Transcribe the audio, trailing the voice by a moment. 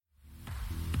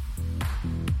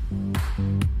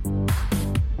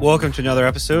Welcome to another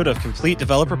episode of Complete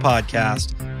Developer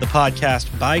Podcast, the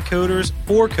podcast by coders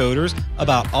for coders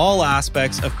about all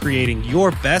aspects of creating your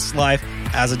best life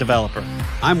as a developer.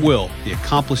 I'm Will, the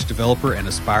accomplished developer and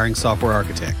aspiring software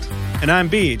architect. And I'm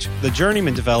Beej, the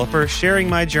journeyman developer sharing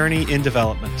my journey in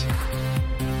development.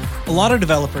 A lot of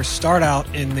developers start out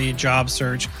in the job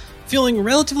search feeling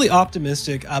relatively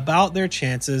optimistic about their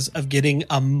chances of getting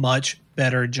a much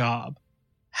better job.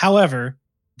 However,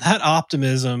 that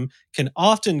optimism can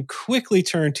often quickly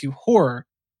turn to horror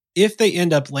if they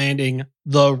end up landing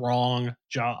the wrong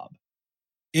job.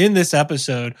 In this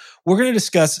episode, we're going to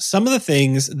discuss some of the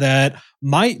things that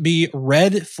might be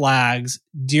red flags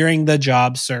during the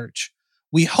job search.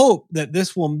 We hope that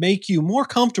this will make you more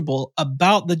comfortable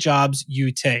about the jobs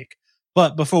you take.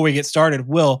 But before we get started,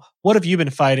 Will, what have you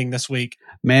been fighting this week?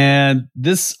 Man,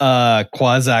 this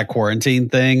quasi-quarantine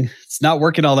thing, it's not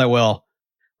working all that well.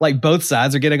 Like both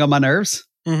sides are getting on my nerves,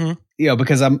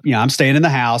 because I'm staying in the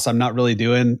house. I'm not really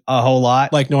doing a whole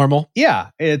lot. Like normal? Yeah.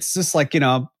 It's just like,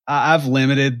 I've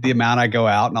limited the amount I go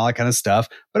out and all that kind of stuff,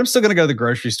 but I'm still going to go to the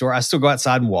grocery store. I still go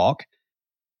outside and walk.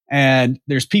 And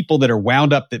there's people that are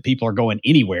wound up that people are going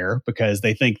anywhere because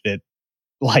they think that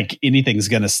like anything's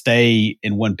going to stay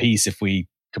in one piece if we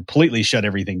completely shut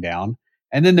everything down.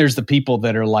 And then there's the people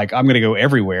that are like, I'm going to go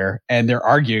everywhere, and they're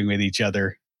arguing with each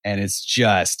other. And it's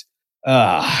just,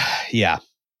 yeah.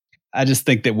 I just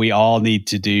think that we all need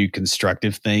to do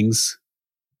constructive things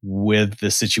with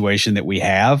the situation that we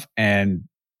have, and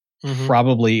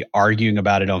probably arguing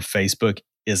about it on Facebook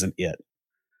isn't it.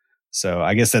 So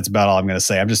I guess that's about all I'm going to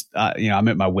say. I'm just, I'm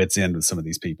at my wit's end with some of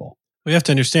these people. We have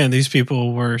to understand these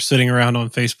people were sitting around on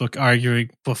Facebook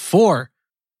arguing before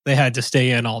they had to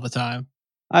stay in all the time.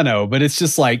 I know, but it's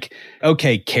just like,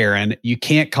 okay, Karen, you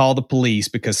can't call the police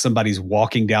because somebody's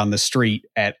walking down the street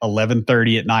at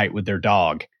 11:30 at night with their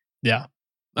dog. Yeah.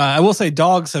 I will say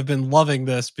dogs have been loving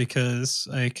this because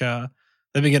they've been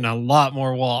getting a lot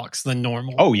more walks than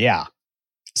normal. Oh, yeah.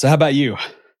 So how about you?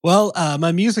 Well,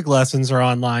 my music lessons are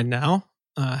online now.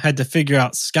 Had to figure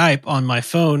out Skype on my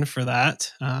phone for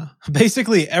that.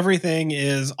 Basically, everything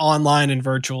is online and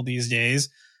virtual these days.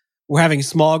 We're having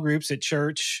small groups at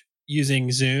church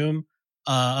using Zoom.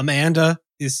 Amanda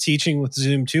is teaching with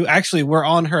Zoom too. Actually, we're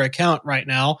on her account right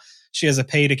now. She has a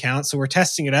paid account, so we're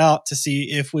testing it out to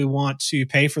see if we want to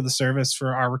pay for the service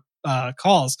for our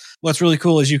calls. What's really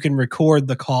cool is you can record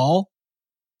the call.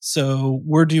 So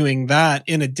we're doing that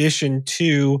in addition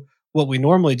to what we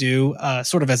normally do,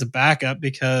 sort of as a backup,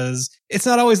 because it's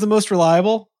not always the most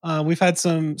reliable. We've had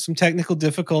some technical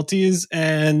difficulties,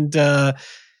 and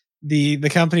the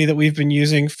company that we've been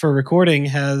using for recording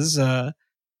has,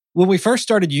 when we first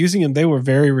started using them, they were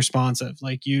very responsive.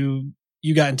 Like you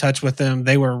got in touch with them,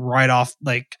 they were right off.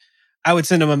 Like I would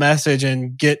send them a message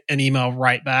and get an email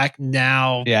right back.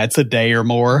 Now, yeah, it's a day or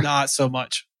more. Not so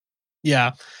much.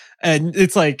 Yeah. And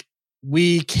it's like,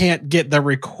 we can't get the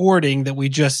recording that we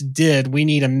just did. We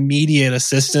need immediate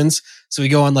assistance. So we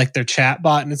go on like their chat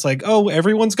bot, and it's like, oh,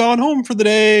 everyone's gone home for the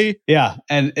day. Yeah.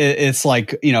 And it's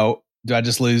like, do I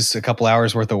just lose a couple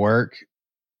hours worth of work?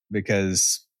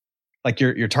 Because like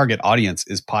your target audience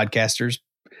is podcasters.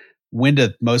 When do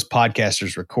most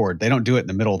podcasters record? They don't do it in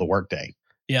the middle of the workday.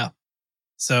 Yeah.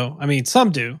 So, I mean,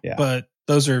 some do, but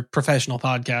those are professional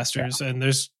podcasters, and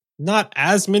there's not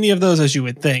as many of those as you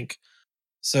would think.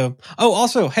 So,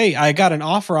 also, hey, I got an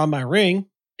offer on my ring.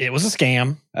 It was a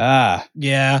scam.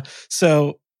 Yeah.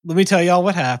 So let me tell y'all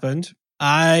what happened.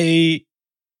 I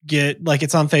get, like,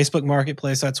 it's on Facebook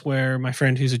Marketplace. That's where my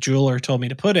friend who's a jeweler told me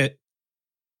to put it.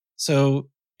 So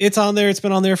it's on there. It's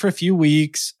been on there for a few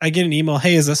weeks. I get an email.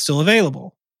 Hey, is this still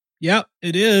available? Yep,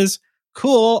 it is.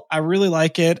 Cool. I really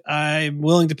like it. I'm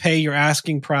willing to pay your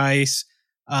asking price,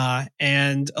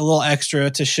 and a little extra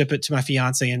to ship it to my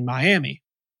fiance in Miami.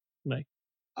 I'm like,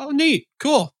 oh, neat.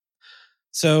 Cool.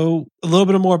 So a little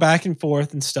bit of more back and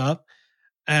forth and stuff.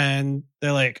 And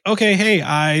they're like, okay, hey,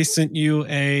 I sent you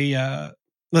they're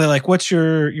like, what's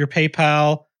your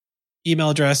PayPal email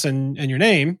address and your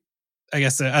name? I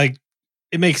guess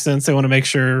it makes sense. They want to make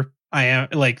sure I am,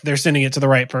 like, they're sending it to the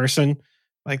right person.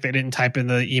 Like they didn't type in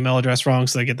the email address wrong,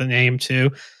 so they get the name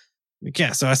too. Like,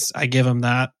 yeah, so I give them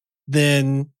that.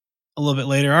 Then a little bit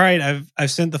later, all right,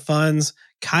 I've sent the funds.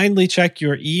 Kindly check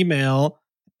your email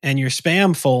and your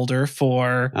spam folder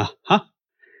for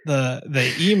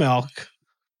the email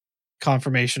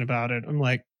confirmation about it. I'm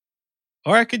like,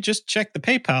 or I could just check the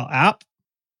PayPal app.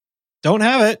 Don't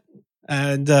have it.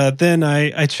 And then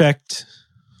I checked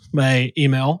my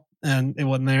email and it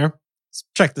wasn't there.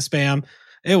 Checked the spam.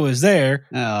 It was there.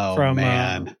 Oh,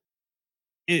 man.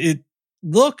 It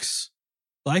looks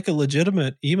like a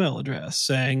legitimate email address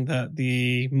saying that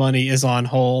the money is on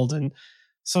hold. And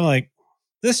so like,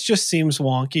 this just seems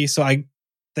wonky. So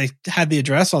they had the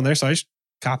address on there. So I just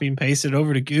copy and paste it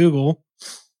over to Google.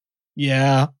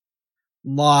 Yeah.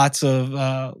 Lots of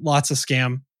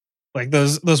scam, like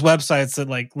those websites that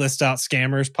like list out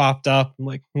scammers popped up. I'm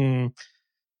like,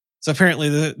 So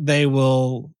apparently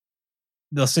they'll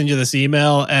send you this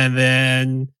email and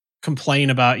then complain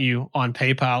about you on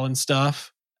PayPal and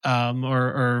stuff,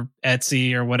 or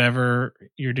Etsy or whatever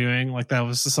you're doing. Like that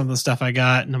was some of the stuff I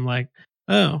got, and I'm like,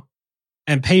 oh.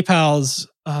 And PayPal's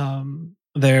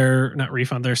their not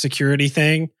refund, their security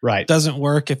thing, right, doesn't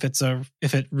work if it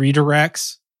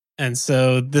redirects, and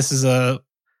so this is an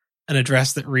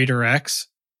address that redirects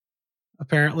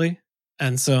apparently,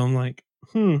 and so I'm like,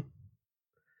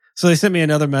 So they sent me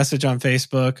another message on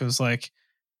Facebook. It was like,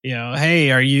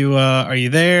 hey, are you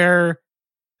there?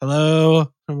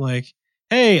 Hello. I'm like,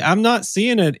 hey, I'm not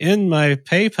seeing it in my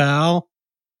PayPal.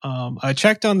 I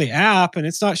checked on the app and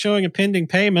it's not showing a pending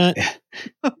payment.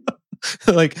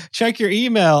 Like, check your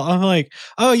email. I'm like,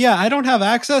 oh yeah, I don't have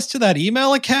access to that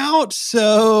email account.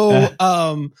 So,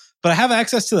 but I have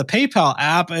access to the PayPal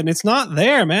app and it's not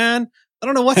there, man. I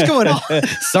don't know what's going on.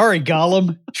 Sorry,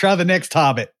 Gollum. Try the next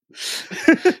Hobbit.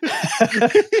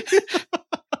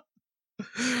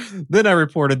 Then I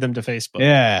reported them to Facebook.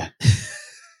 Yeah.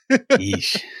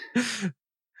 Yeesh.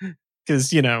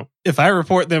 Because, if I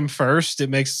report them first, it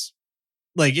makes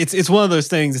like it's one of those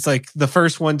things. It's like the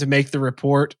first one to make the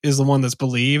report is the one that's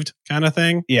believed kind of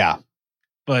thing. Yeah.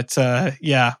 But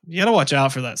yeah, you gotta watch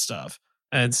out for that stuff.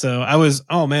 And so I was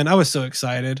so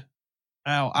excited.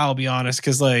 I'll be honest,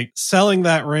 because like selling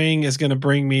that ring is going to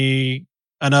bring me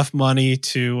enough money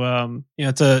to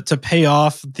to pay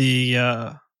off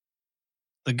the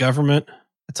government.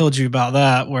 I told you about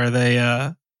that, where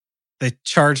they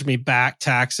charged me back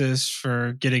taxes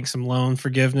for getting some loan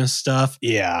forgiveness stuff.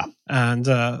 Yeah. And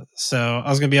so I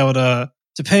was going to be able to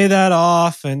pay that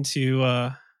off and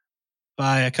to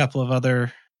buy a couple of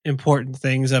other important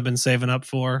things I've been saving up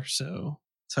for. So I'll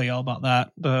tell you all about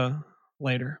that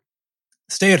later.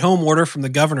 Stay-at-home order from the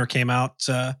governor came out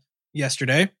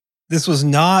yesterday. This was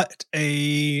not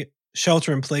a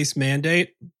shelter-in-place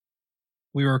mandate.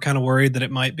 We were kind of worried that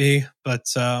it might be, but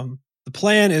the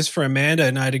plan is for Amanda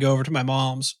and I to go over to my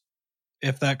mom's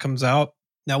if that comes out.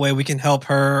 That way we can help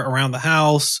her around the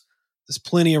house. There's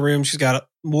plenty of room. She's got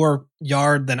more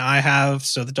yard than I have,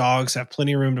 so the dogs have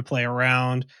plenty of room to play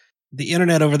around. The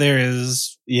internet over there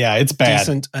is it's bad.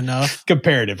 Decent enough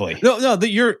comparatively. No,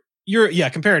 you're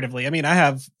comparatively. I mean, I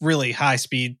have really high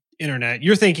speed internet.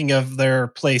 You're thinking of their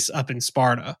place up in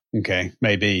Sparta. Okay,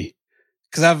 maybe.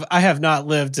 Because I have not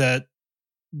lived at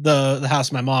the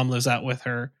house my mom lives at with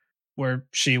her, where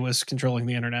she was controlling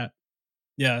the internet.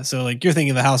 Yeah, so like you're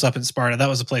thinking of the house up in Sparta. That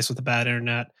was a place with a bad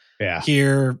internet. Yeah.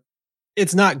 Here,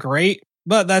 it's not great,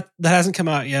 but that hasn't come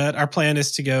out yet. Our plan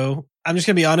is to go. I'm just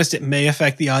going to be honest. It may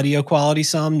affect the audio quality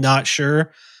some. Not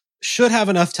sure. Should have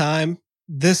enough time.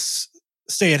 This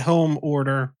stay-at-home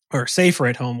order, or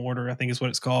safer-at-home order, I think is what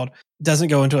it's called, doesn't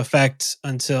go into effect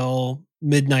until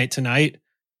midnight tonight.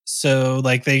 So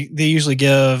like they usually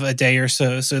give a day or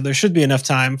so. So there should be enough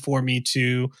time for me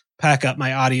to pack up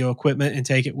my audio equipment and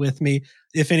take it with me.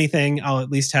 If anything, I'll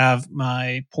at least have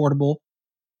my portable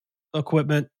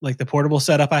equipment, like the portable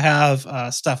setup I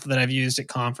have, stuff that I've used at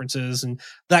conferences, and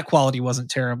that quality wasn't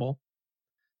terrible.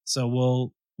 So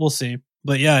we'll see.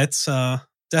 But yeah, it's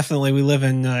definitely, we live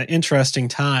in interesting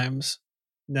times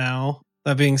now.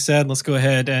 That being said, let's go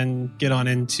ahead and get on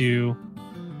into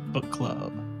book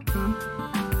club.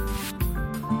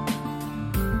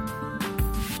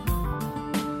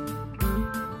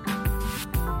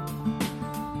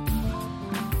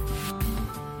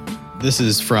 This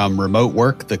is from Remote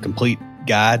Work, The Complete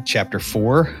Guide, Chapter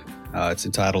 4. It's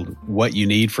entitled, What You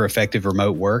Need for Effective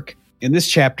Remote Work. In this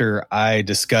chapter, I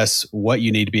discuss what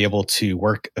you need to be able to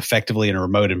work effectively in a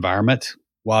remote environment.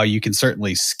 While you can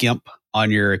certainly skimp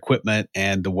on your equipment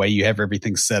and the way you have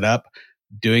everything set up,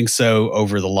 doing so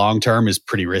over the long term is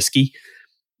pretty risky.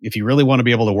 If you really want to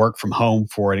be able to work from home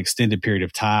for an extended period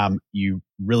of time, you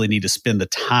really need to spend the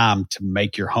time to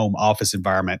make your home office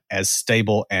environment as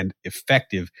stable and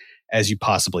effective as you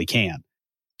possibly can.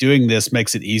 Doing this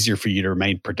makes it easier for you to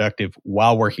remain productive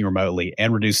while working remotely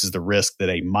and reduces the risk that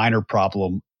a minor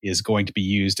problem is going to be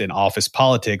used in office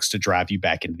politics to drive you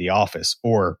back into the office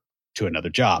or to another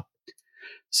job.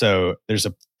 So there's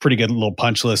a pretty good little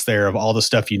punch list there of all the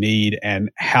stuff you need and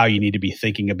how you need to be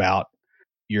thinking about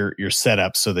your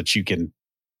setup so that you can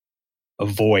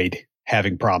avoid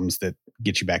having problems that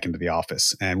get you back into the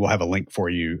office. And we'll have a link for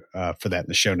you for that in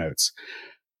the show notes.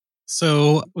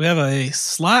 So we have a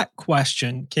Slack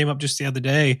question came up just the other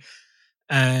day,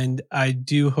 and I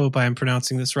do hope I am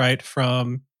pronouncing this right.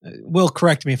 From Will,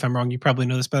 correct me if I'm wrong. You probably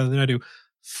know this better than I do.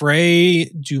 Frey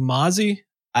Dumazi.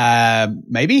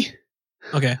 Maybe.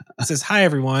 Okay. It says, "Hi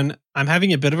everyone. I'm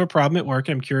having a bit of a problem at work,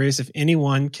 and I'm curious if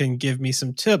anyone can give me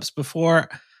some tips before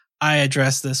I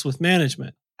address this with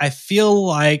management. I feel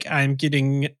like I'm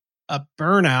getting a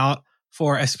burnout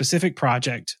for a specific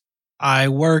project. I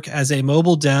work as a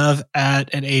mobile dev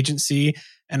at an agency,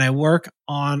 and I work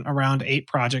on around 8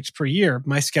 projects per year.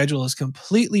 My schedule is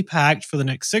completely packed for the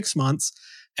next 6 months,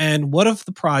 and one of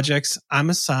the projects I'm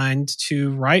assigned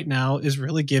to right now is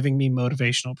really giving me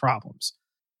motivational problems."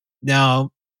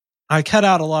 Now, I cut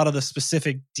out a lot of the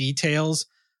specific details.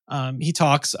 He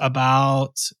talks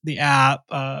about the app,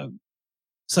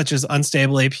 such as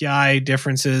unstable API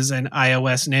differences and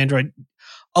iOS and Android.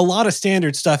 A lot of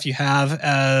standard stuff you have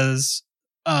as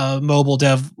a mobile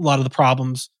dev, a lot of the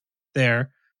problems there.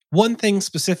 One thing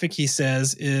specific he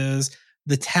says is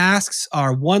the tasks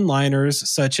are one-liners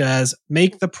such as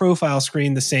make the profile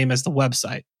screen the same as the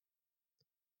website,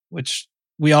 which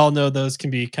we all know those can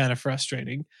be kind of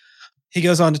frustrating. He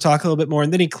goes on to talk a little bit more,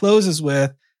 and then he closes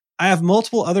with, "I have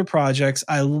multiple other projects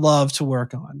I love to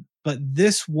work on, but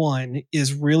this one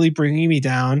is really bringing me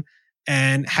down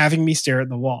and having me stare at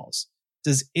the walls.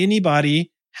 Does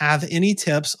anybody have any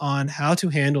tips on how to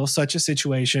handle such a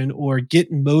situation or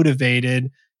get motivated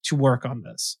to work on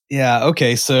this?" Yeah.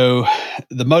 Okay. So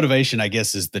the motivation, I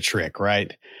guess, is the trick,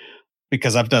 right?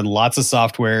 Because I've done lots of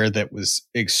software that was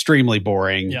extremely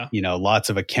boring, lots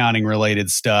of accounting related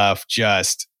stuff,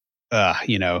 just,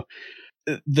 the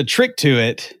trick to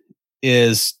it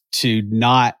is to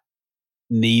not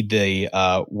need the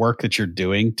work that you're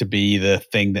doing to be the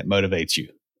thing that motivates you,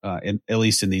 at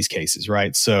least in these cases,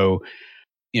 right? So,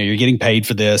 you're getting paid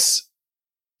for this.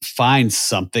 Find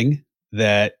something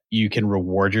that you can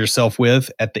reward yourself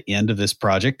with at the end of this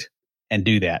project and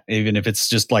do that. Even if it's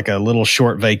just like a little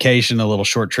short vacation, a little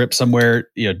short trip somewhere,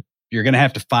 you're going to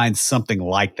have to find something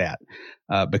like that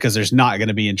because there's not going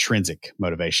to be intrinsic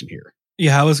motivation here.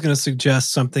 Yeah, I was going to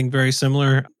suggest something very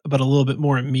similar, but a little bit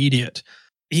more immediate.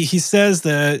 He says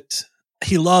that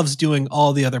he loves doing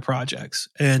all the other projects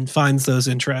and finds those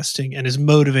interesting and is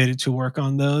motivated to work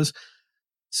on those.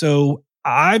 So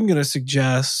I'm going to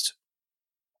suggest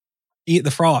eat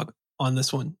the frog on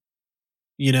this one.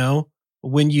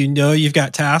 When you've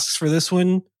got tasks for this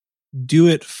one, do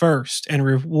it first and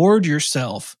reward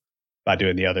yourself by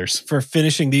doing the others, for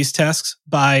finishing these tasks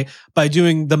by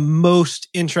doing the most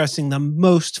interesting, the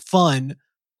most fun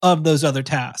of those other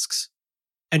tasks,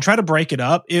 and try to break it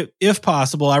up if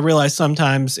possible. I realize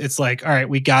sometimes it's like, all right,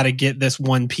 we got to get this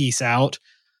one piece out.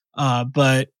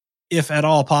 But if at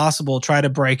all possible, try to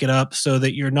break it up so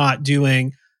that you're not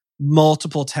doing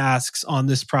multiple tasks on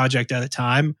this project at a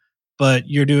time, but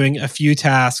you're doing a few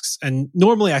tasks. And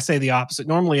normally I say the opposite.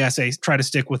 Normally I say try to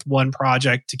stick with one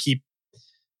project to keep,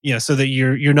 so that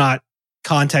you're not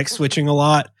context switching a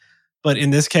lot. But in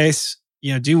this case,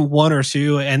 do one or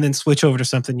two and then switch over to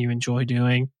something you enjoy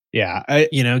doing. Yeah.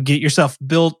 Get yourself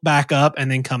built back up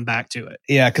and then come back to it.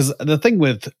 Yeah. Because the thing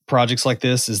with projects like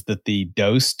this is that the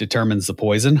dose determines the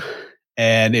poison.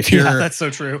 And if you're, that's so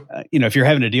true. If you're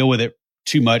having to deal with it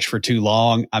too much for too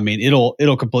long, I mean,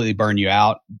 it'll completely burn you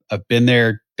out. I've been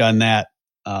there, done that.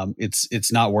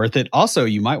 It's not worth it. Also,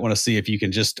 you might want to see if you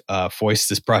can just foist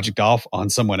this project off on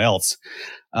someone else.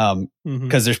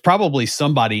 Because there's probably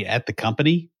somebody at the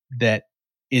company that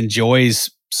enjoys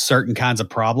certain kinds of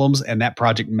problems, and that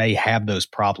project may have those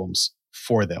problems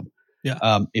for them.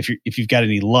 Yeah. If you've got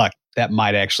any luck, that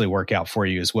might actually work out for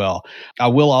you as well. I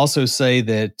will also say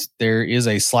that there is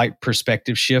a slight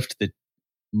perspective shift that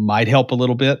might help a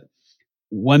little bit.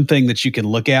 One thing that you can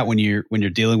look at when you're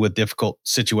dealing with difficult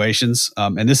situations,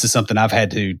 and this is something I've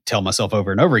had to tell myself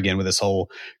over and over again with this whole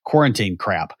quarantine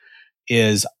crap,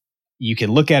 is you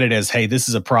can look at it as, hey, this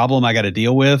is a problem I got to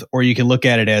deal with, or you can look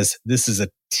at it as, this is a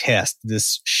test.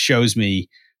 This shows me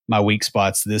my weak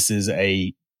spots. This is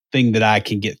a thing that I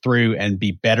can get through and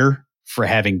be better for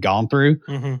having gone through.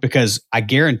 Because I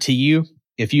guarantee you,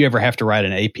 if you ever have to write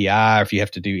an API, or if you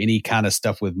have to do any kind of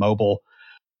stuff with mobile,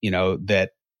 that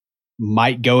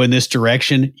might go in this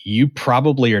direction, you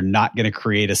probably are not going to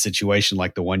create a situation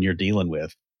like the one you're dealing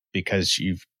with, because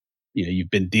you've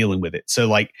been dealing with it.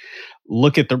 So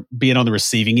look at being on the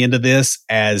receiving end of this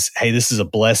as, hey, this is a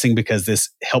blessing because this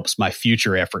helps my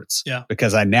future efforts. Yeah.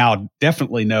 Because I now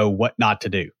definitely know what not to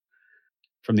do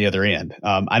from the other end.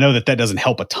 I know that doesn't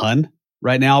help a ton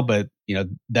right now, but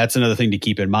that's another thing to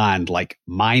keep in mind. Like,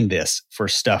 mind this for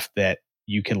stuff that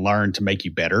you can learn to make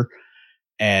you better.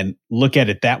 and look at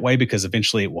it that way, because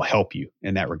eventually it will help you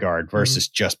in that regard versus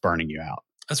just burning you out.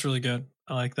 That's really good.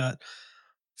 I like that.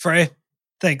 Frey,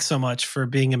 thanks so much for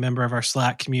being a member of our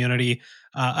Slack community.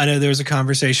 I know there's a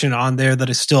conversation on there that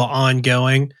is still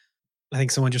ongoing. I think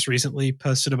someone just recently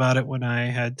posted about it when I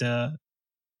had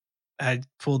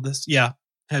pulled this. Yeah,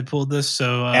 had pulled this.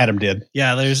 So Adam did.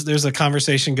 Yeah, there's a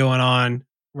conversation going on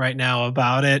right now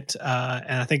about it,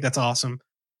 and I think that's awesome.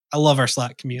 I love our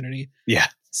Slack community. Yeah.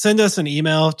 Send us an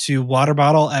email to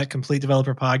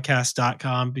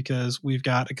waterbottle@completedeveloperpodcast.com because we've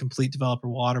got a Complete Developer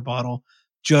water bottle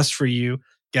just for you.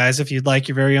 Guys, if you'd like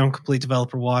your very own Complete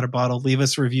Developer water bottle, leave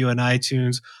us a review on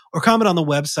iTunes or comment on the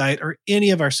website or any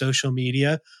of our social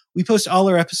media. We post all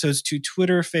our episodes to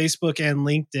Twitter, Facebook, and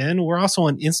LinkedIn. We're also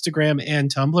on Instagram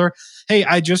and Tumblr. Hey,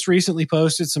 I just recently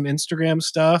posted some Instagram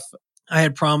stuff. I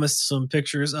had promised some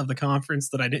pictures of the conference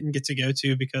that I didn't get to go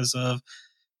to because of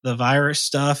the virus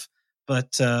stuff.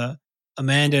 But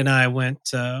Amanda and I went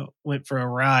for a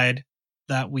ride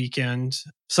that weekend,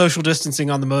 social distancing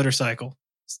on the motorcycle,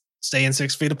 staying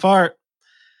 6 feet apart.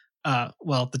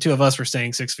 Well, the two of us were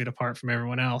staying 6 feet apart from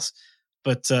everyone else.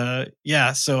 But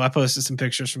yeah, so I posted some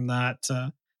pictures from that.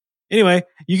 Anyway,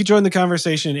 you can join the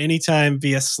conversation anytime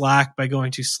via Slack by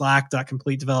going to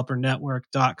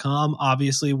slack.completedevelopernetwork.com.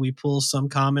 Obviously, we pull some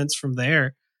comments from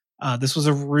there. This was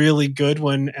a really good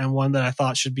one and one that I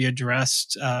thought should be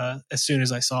addressed as soon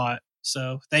as I saw it.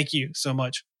 So thank you so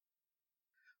much.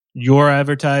 Your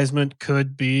advertisement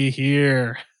could be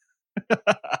here.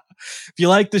 If you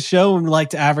like the show and would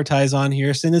like to advertise on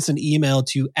here, send us an email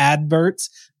to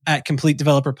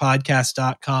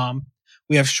adverts@completedeveloperpodcast.com.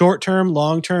 We have short-term,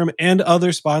 long-term, and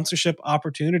other sponsorship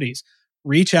opportunities.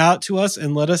 Reach out to us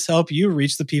and let us help you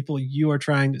reach the people you are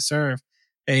trying to serve.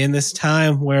 Hey, in this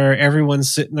time where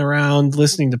everyone's sitting around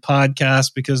listening to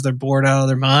podcasts because they're bored out of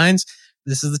their minds,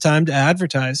 this is the time to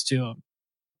advertise to them.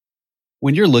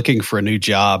 When you're looking for a new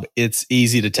job, it's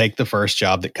easy to take the first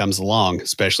job that comes along,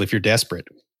 especially if you're desperate.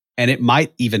 And it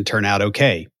might even turn out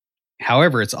okay.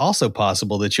 However, it's also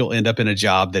possible that you'll end up in a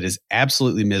job that is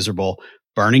absolutely miserable,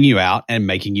 burning you out and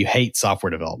making you hate software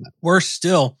development. Worse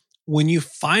still, when you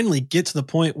finally get to the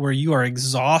point where you are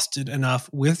exhausted enough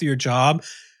with your job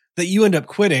that you end up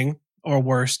quitting, or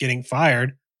worse, getting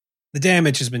fired, the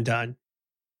damage has been done.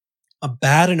 A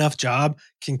bad enough job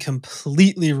can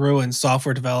completely ruin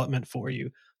software development for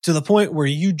you to the point where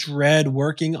you dread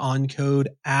working on code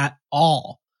at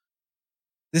all.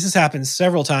 This has happened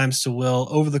several times to Will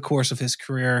over the course of his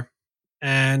career,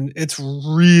 and it's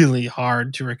really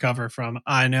hard to recover from.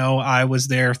 I know I was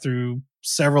there through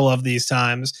several of these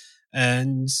times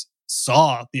and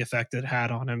saw the effect it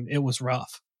had on him. It was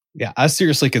rough. Yeah, I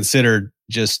seriously considered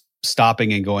just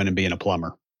stopping and going and being a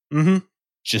plumber. Mm-hmm.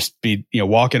 Just be,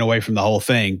 walking away from the whole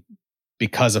thing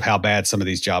because of how bad some of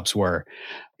these jobs were.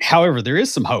 However, there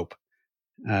is some hope.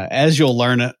 As you'll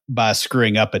learn by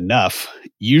screwing up enough,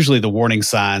 usually the warning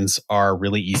signs are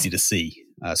really easy to see,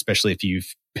 especially if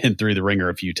you've been through the ringer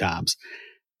a few times,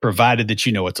 provided that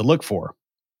you know what to look for.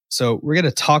 So we're going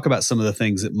to talk about some of the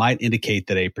things that might indicate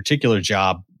that a particular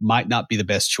job might not be the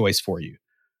best choice for you.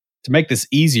 To make this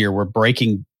easier, we're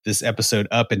breaking this episode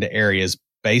up into areas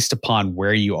based upon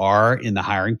where you are in the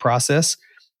hiring process.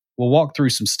 We'll walk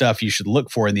through some stuff you should look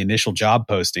for in the initial job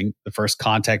posting, the first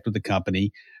contact with the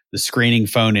company, the screening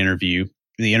phone interview,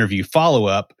 the interview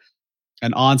follow-up,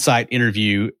 an on-site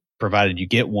interview, provided you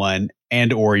get one,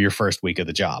 and or your first week of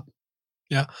the job.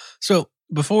 Yeah. So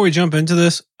before we jump into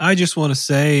this, I just want to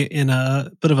say in a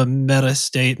bit of a meta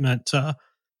statement,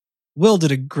 Will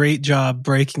did a great job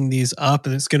breaking these up,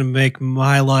 and it's going to make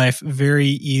my life very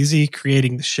easy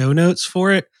creating the show notes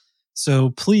for it.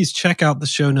 So please check out the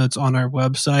show notes on our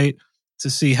website to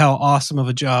see how awesome of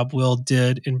a job Will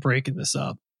did in breaking this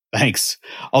up. Thanks.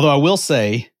 Although I will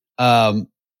say, I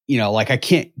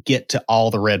can't get to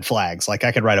all the red flags. Like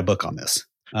I could write a book on this.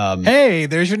 Hey,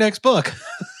 there's your next book.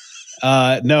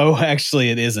 No, actually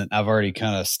it isn't. I've already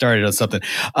kind of started on something.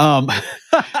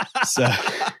 So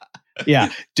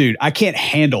yeah, dude, I can't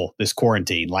handle this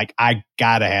quarantine. Like I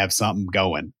gotta have something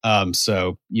going.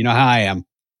 So you know how I am.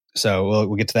 So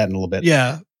we'll get to that in a little bit.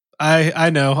 Yeah,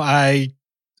 I know. I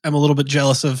am a little bit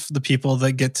jealous of the people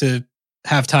that get to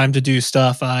have time to do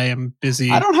stuff. I am busy.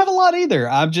 I don't have a lot either.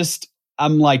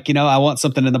 I'm like, I want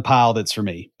something in the pile that's for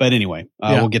me. But anyway,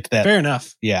 we'll get to that. Fair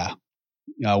enough. Yeah.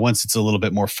 Once it's a little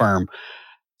bit more firm.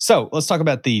 So let's talk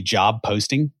about the job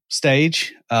posting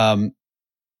stage.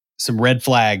 Some red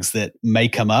flags that may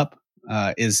come up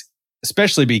is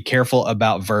especially be careful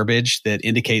about verbiage that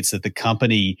indicates that the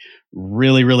company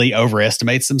really, really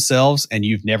overestimates themselves and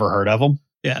you've never heard of them.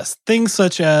 Yes. Things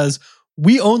such as,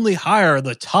 we only hire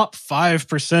the top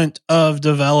 5% of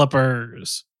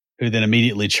developers. Who then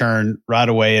immediately churn right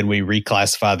away, and we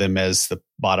reclassify them as the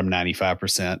bottom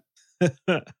 95%.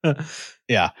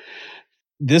 Yeah.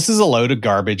 This is a load of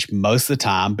garbage most of the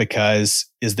time, because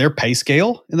is their pay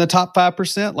scale in the top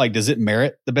 5%? Like, does it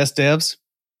merit the best devs?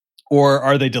 Or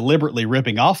are they deliberately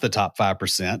ripping off the top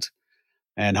 5%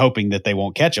 and hoping that they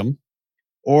won't catch them?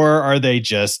 Or are they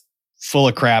just full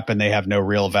of crap and they have no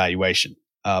real evaluation?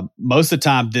 Most of the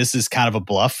time, this is kind of a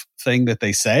bluff thing that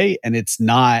they say, and it's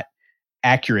not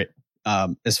accurate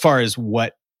as far as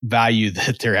what value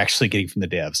that they're actually getting from the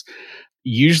devs.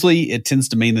 Usually it tends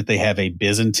to mean that they have a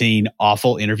Byzantine,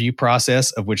 awful interview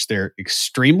process of which they're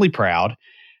extremely proud,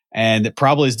 and it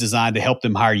probably is designed to help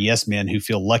them hire yes men who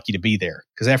feel lucky to be there.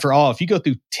 Because after all, if you go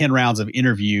through 10 rounds of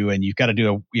interview and you've got to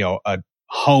do a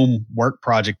home work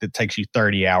project that takes you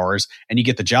 30 hours and you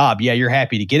get the job, yeah, you're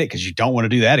happy to get it because you don't want to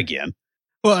do that again.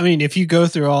 Well, I mean, if you go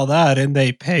through all that and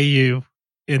they pay you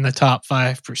in the top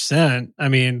 5%, I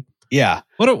mean, yeah.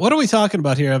 What are we talking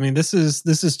about here? I mean, this is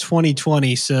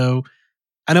 2020, so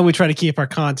I know we try to keep our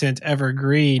content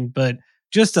evergreen, but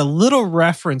just a little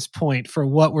reference point for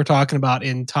what we're talking about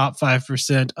in top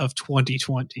 5% of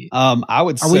 2020. I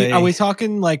would say, are we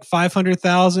talking like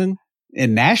 500,000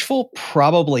 in Nashville?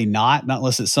 Probably not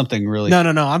unless it's something really. No.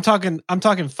 I'm talking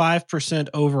 5%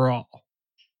 overall.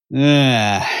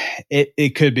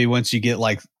 It could be once you get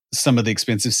like some of the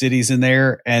expensive cities in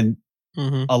there, and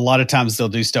a lot of times they'll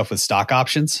do stuff with stock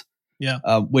options. Yeah.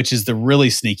 Which is the really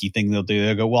sneaky thing they'll do.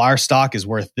 They'll go, well, our stock is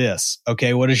worth this.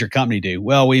 Okay, what does your company do?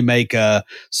 Well, we make a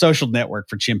social network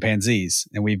for chimpanzees,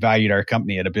 and we valued our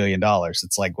company at $1 billion.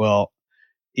 It's like, well,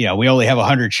 we only have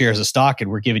 100 shares of stock, and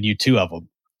we're giving you 2 of them.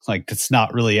 Like, that's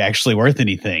not really actually worth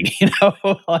anything,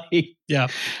 Yeah.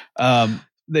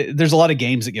 There's a lot of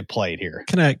games that get played here.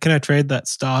 Can I trade that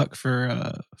stock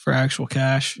for actual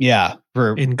cash? Yeah,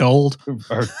 in gold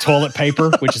or toilet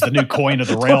paper, which is the new coin of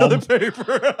the realm. Toilet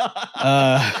paper.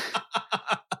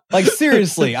 Like,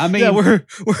 seriously, I mean, yeah,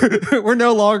 we're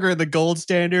no longer in the gold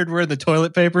standard. We're in the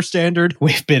toilet paper standard.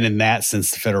 We've been in that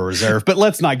since the Federal Reserve, but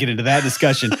let's not get into that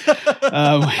discussion.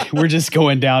 We're just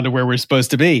going down to where we're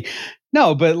supposed to be.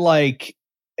 No, but like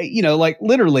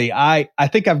literally, I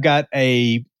think I've got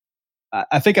a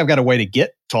way to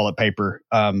get toilet paper,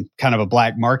 kind of a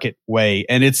black market way.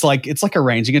 And it's like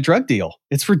arranging a drug deal.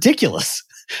 It's ridiculous.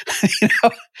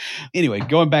 Anyway,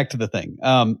 going back to the thing.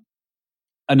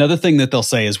 Another thing that they'll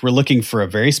say is we're looking for a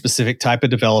very specific type of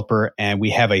developer, and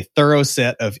we have a thorough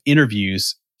set of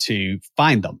interviews to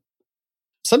find them.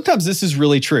 Sometimes this is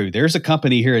really true. There's a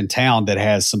company here in town that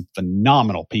has some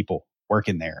phenomenal people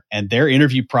working there, and their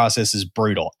interview process is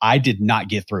brutal. I did not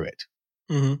get through it.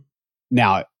 Mm-hmm.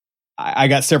 Now, I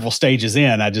got several stages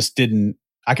in. I just didn't.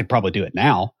 I could probably do it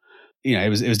now. It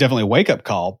was definitely a wake up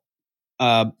call.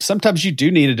 Sometimes you do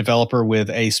need a developer with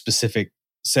a specific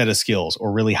set of skills,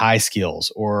 or really high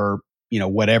skills, or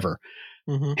whatever.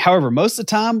 Mm-hmm. However, most of the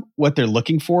time, what they're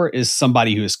looking for is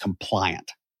somebody who is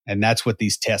compliant, and that's what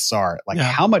these tests are. Like,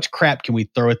 how much crap can we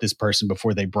throw at this person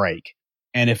before they break?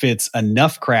 And if it's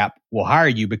enough crap, we'll hire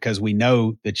you because we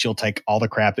know that you'll take all the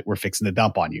crap that we're fixing to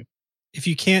dump on you. If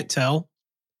you can't tell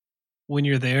when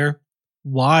you're there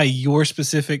why your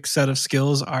specific set of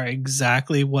skills are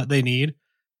exactly what they need,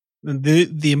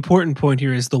 the important point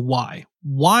here is the why.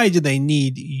 Why do they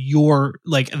need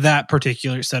that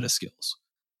particular set of skills?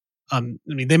 I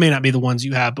mean, they may not be the ones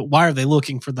you have, but why are they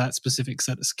looking for that specific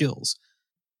set of skills?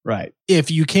 Right. If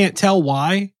you can't tell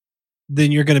why,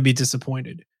 then you're going to be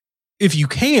disappointed. If you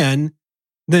can,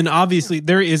 then obviously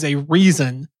there is a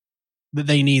reason that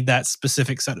they need that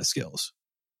specific set of skills.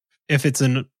 If it's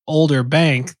an older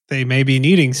bank, they may be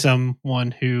needing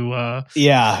someone who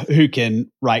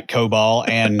can write COBOL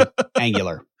and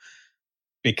Angular,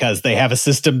 because they have a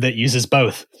system that uses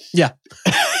both. Yeah.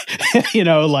 We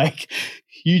don't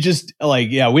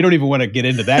even want to get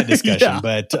into that discussion,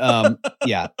 but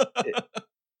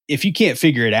if you can't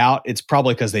figure it out, it's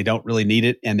probably because they don't really need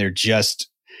it, and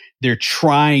they're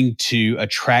trying to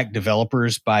attract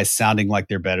developers by sounding like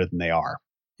they're better than they are.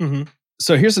 Mm-hmm.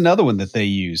 So here's another one that they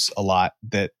use a lot,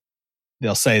 that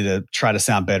they'll say to try to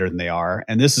sound better than they are.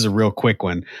 And this is a real quick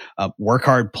one. Work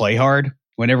hard, play hard.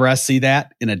 Whenever I see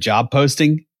that in a job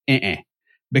posting,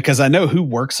 because I know who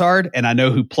works hard and I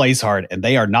know who plays hard, and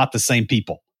they are not the same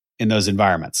people in those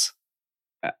environments.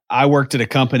 I worked at a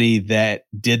company that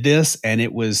did this, and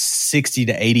it was 60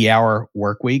 to 80 hour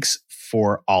work weeks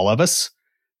for all of us,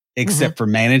 except for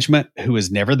management, who was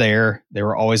never there. They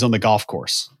were always on the golf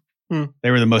course.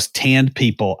 They were the most tanned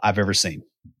people I've ever seen.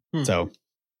 So,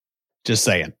 just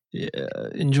saying. Yeah,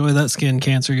 enjoy that skin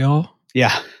cancer, y'all.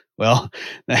 Yeah. well,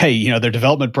 hey, their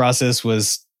development process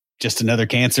was just another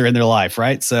cancer in their life,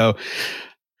 right? So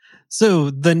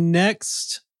the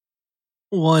next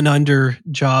one under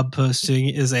job posting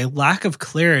is a lack of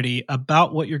clarity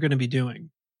about what you're going to be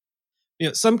doing.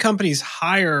 Some companies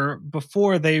hire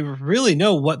before they really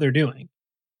know what they're doing.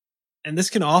 And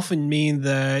this can often mean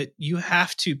that you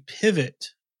have to pivot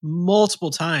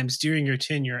multiple times during your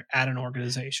tenure at an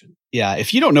organization. Yeah,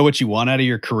 if you don't know what you want out of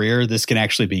your career, this can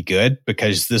actually be good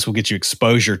because this will get you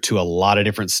exposure to a lot of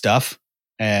different stuff.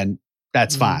 And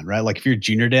that's fine, right? Like if you're a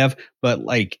junior dev, but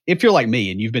like if you're like me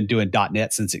and you've been doing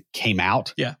 .NET since it came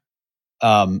out,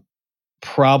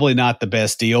 probably not the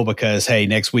best deal because, hey,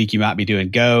 next week you might be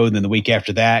doing Go. And then the week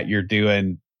after that, you're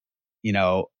doing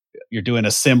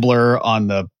assembler on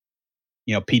the,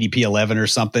 PDP 11 or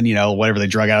something, whatever they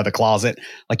drug out of the closet.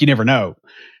 Like you never know.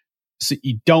 So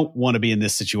you don't want to be in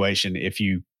this situation if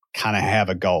you kind of have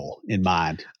a goal in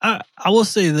mind. I will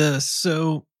say this.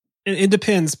 So it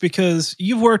depends because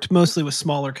you've worked mostly with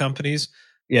smaller companies.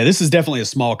 Yeah, this is definitely a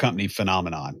small company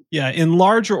phenomenon. Yeah, in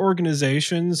larger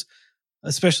organizations,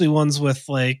 especially ones with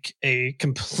like a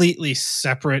completely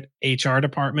separate HR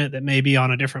department that may be on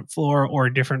a different floor or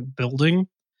a different building.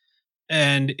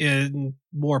 And in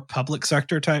more public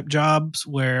sector type jobs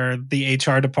where the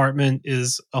HR department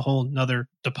is a whole nother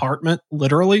department,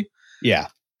 literally. Yeah.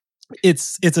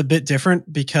 It's a bit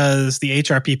different because the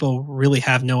HR people really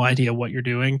have no idea what you're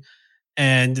doing.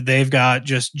 And they've got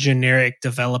just generic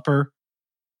developer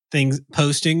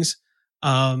postings.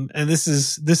 And this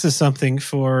is something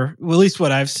for, well, at least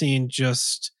what I've seen,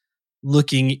 just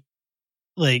looking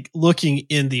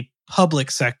in the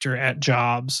public sector at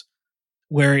jobs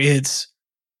where it's,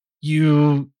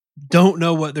 you don't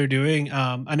know what they're doing.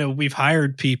 I know we've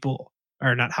hired people,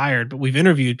 or not hired, but we've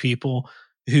interviewed people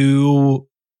who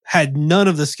had none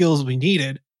of the skills we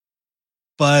needed.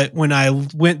 But when I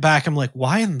went back, I'm like,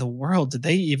 why in the world did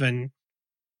they even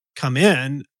come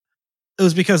in? It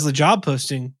was because the job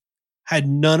posting had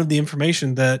none of the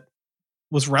information that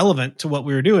was relevant to what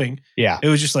we were doing. Yeah. It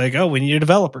was just like, oh, we need a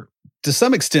developer. To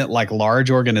some extent, like large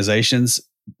organizations,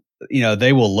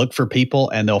 they will look for people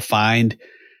and they'll find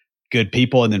good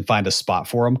people and then find a spot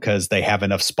for them because they have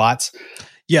enough spots.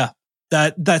 Yeah,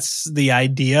 that's the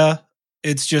idea.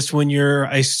 It's just when you're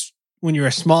a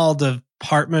small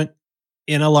department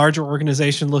in a larger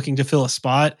organization looking to fill a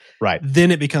spot, right?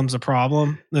 Then it becomes a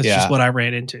problem. That's just what I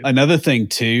ran into. Another thing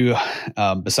too,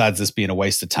 besides this being a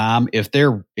waste of time, if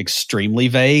they're extremely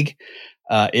vague,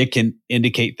 it can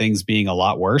indicate things being a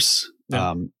lot worse.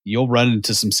 Yeah. You'll run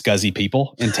into some scuzzy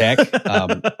people in tech.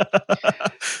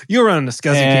 You'll run into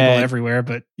scuzzy people everywhere,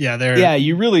 but yeah,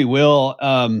 you really will.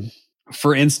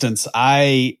 For instance,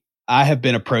 I have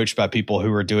been approached by people who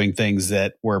were doing things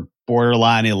that were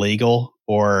borderline illegal,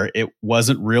 or it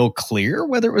wasn't real clear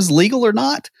whether it was legal or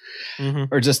not,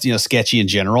 or just, sketchy in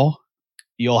general.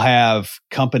 You'll have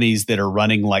companies that are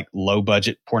running like low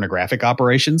budget pornographic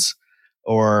operations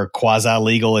or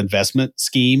quasi-legal investment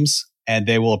schemes, and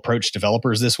they will approach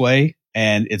developers this way.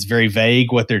 And it's very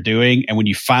vague what they're doing. And when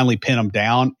you finally pin them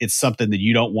down, it's something that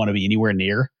you don't want to be anywhere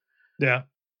near. Yeah.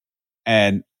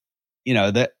 And, you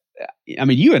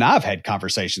and I have had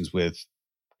conversations with,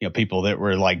 people that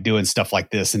were like doing stuff like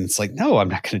this. And it's like, no, I'm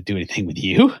not going to do anything with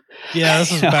you. Yeah.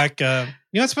 This was back,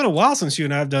 it's been a while since you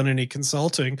and I have done any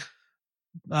consulting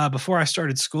before I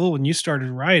started school, when you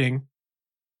started writing.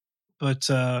 But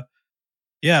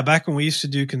back when we used to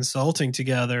do consulting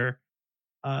together,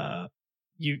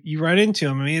 you run into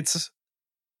them. I mean,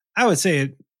 I would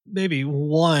say maybe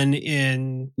 1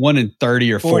 in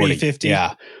 30 or 40, 50.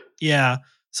 Yeah. Yeah.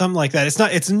 Something like that.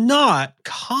 It's not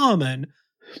common,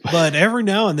 but every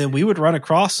now and then we would run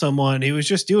across someone who was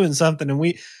just doing something. And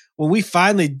when we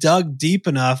finally dug deep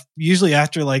enough, usually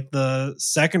after like the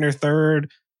second or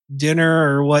third dinner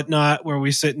or whatnot, where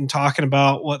we sit and talking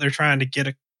about what they're trying to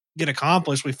get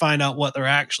accomplished, we find out what they're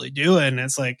actually doing. And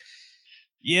it's like,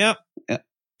 yep.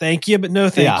 Thank you, but no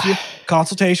thank you.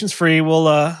 Consultation's free.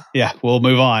 We'll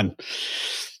move on.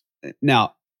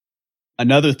 Now,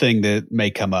 another thing that may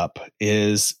come up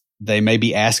is they may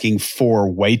be asking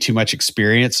for way too much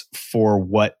experience for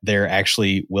what they're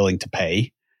actually willing to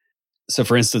pay. So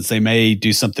for instance, they may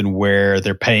do something where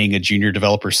they're paying a junior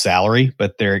developer's salary,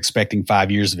 but they're expecting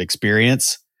 5 years of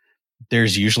experience.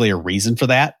 There's usually a reason for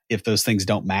that if those things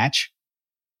don't match.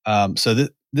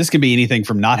 This can be anything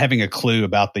from not having a clue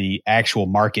about the actual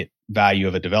market value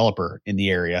of a developer in the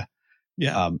area,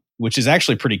 which is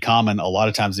actually pretty common a lot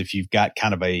of times if you've got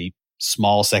kind of a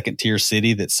small second tier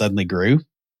city that suddenly grew,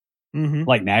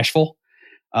 like Nashville.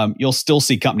 you'll still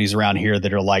see companies around here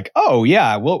that are like, oh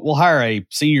yeah, we'll hire a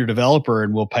senior developer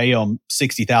and we'll pay them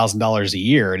 $60,000 a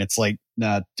year. And it's like,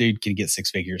 nah, dude can get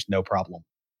six figures, no problem.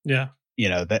 Yeah.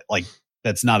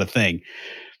 That's not a thing.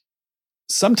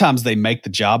 Sometimes they make the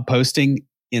job posting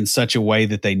in such a way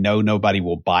that they know nobody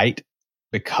will bite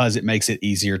because it makes it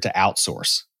easier to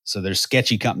outsource. So there's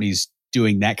sketchy companies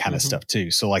doing that kind of stuff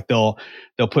too. So like they'll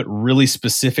put really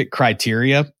specific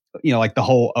criteria, like the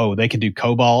whole, they can do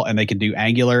COBOL and they can do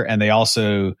Angular and they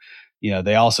also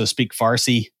speak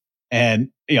Farsi and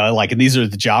and these are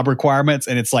the job requirements.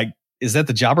 And it's like, is that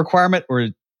the job requirement or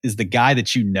is the guy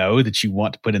that you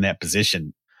want to put in that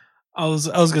position? I was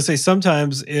gonna say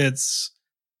sometimes it's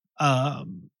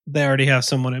they already have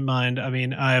someone in mind. I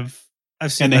mean, I've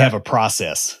seen and they have a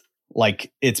process.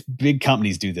 Like it's big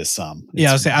companies do this some.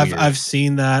 It's I've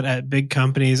seen that at big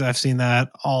companies. I've seen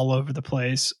that all over the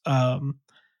place,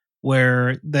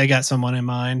 where they got someone in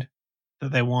mind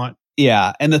that they want.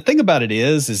 Yeah, and the thing about it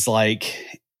is like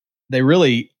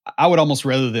I would almost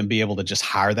rather than be able to just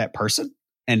hire that person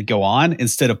and go on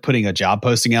instead of putting a job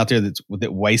posting out there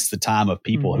that wastes the time of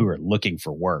people who are looking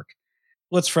for work.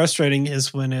 What's frustrating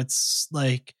is when it's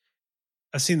like,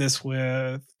 I've seen this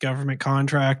with government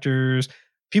contractors,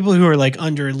 people who are like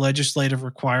under legislative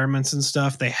requirements and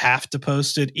stuff. They have to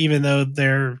post it, even though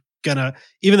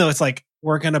it's like,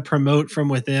 we're going to promote from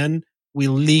within. We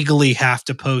legally have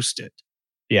to post it.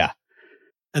 Yeah.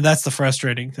 And that's the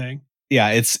frustrating thing. Yeah.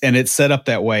 It's set up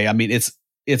that way. I mean,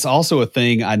 it's also a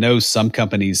thing. I know some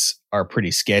companies are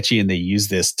pretty sketchy and they use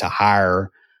this to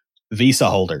hire visa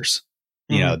holders.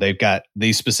 They've got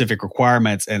these specific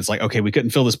requirements and it's like, okay, we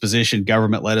couldn't fill this position.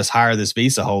 Government let us hire this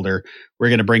visa holder. We're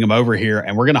going to bring them over here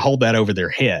and we're going to hold that over their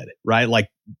head, right? Like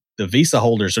the visa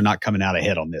holders are not coming out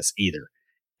ahead on this either.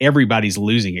 Everybody's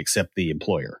losing except the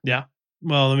employer. Yeah.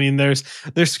 Well, I mean, there's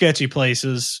sketchy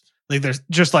places. Like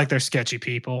there's sketchy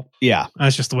people. Yeah.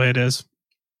 That's just the way it is.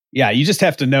 Yeah. You just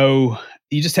have to know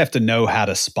how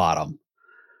to spot them.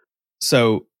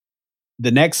 So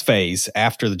the next phase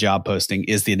after the job posting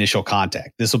is the initial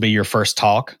contact. This will be your first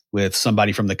talk with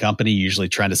somebody from the company, usually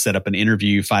trying to set up an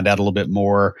interview, find out a little bit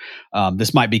more.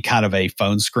 This might be kind of a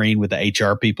phone screen with the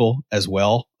HR people as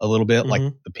well, a little bit, like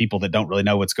the people that don't really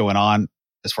know what's going on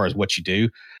as far as what you do.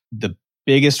 The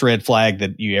biggest red flag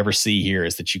that you ever see here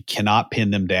is that you cannot pin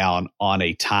them down on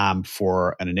a time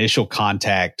for an initial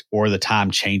contact or the time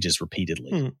changes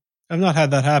repeatedly. I've not had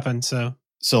that happen. So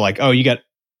like,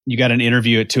 you got an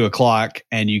interview at 2:00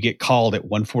 and you get called at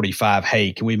 1:45.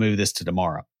 Hey, can we move this to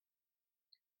tomorrow?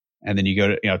 And then you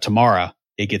go to, tomorrow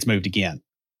it gets moved again.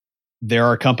 There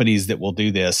are companies that will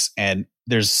do this and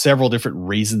there's several different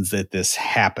reasons that this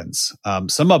happens.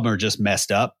 Some of them are just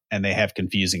messed up and they have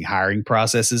confusing hiring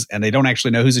processes and they don't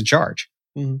actually know who's in charge.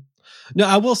 Mm-hmm. No,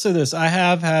 I will say this. I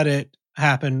have had it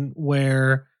happen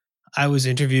where I was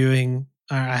interviewing,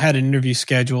 I had an interview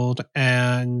scheduled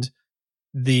and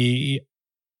the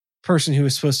person who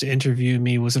was supposed to interview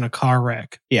me was in a car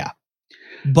wreck. Yeah.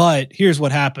 But here's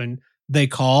what happened. They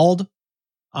called.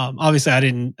 Obviously I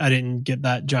didn't get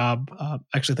that job.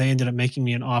 Actually, they ended up making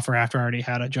me an offer after I already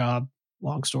had a job.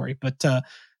 Long story. But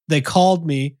they called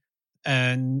me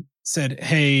and said,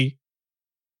 hey,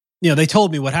 they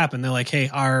told me what happened. They're like, hey,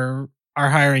 our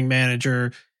hiring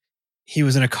manager, he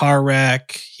was in a car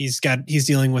wreck. He's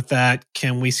dealing with that.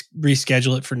 Can we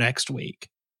reschedule it for next week?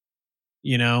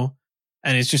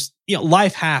 And it's just,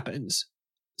 life happens.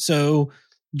 So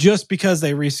just because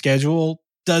they reschedule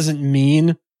doesn't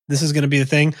mean this is going to be the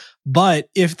thing. But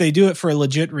if they do it for a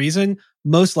legit reason,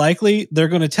 most likely they're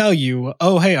going to tell you,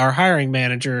 oh, hey, our hiring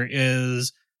manager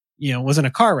was in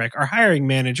a car wreck. Our hiring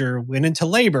manager went into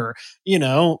labor,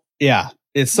 Yeah.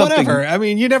 It's something. Whatever. I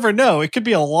mean, you never know. It could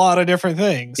be a lot of different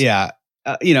things. Yeah.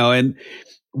 And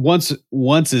once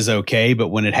is okay, but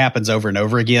when it happens over and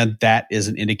over again, that is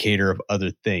an indicator of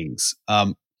other things.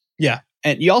 Yeah.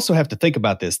 And you also have to think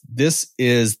about this. This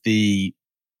is the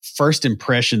first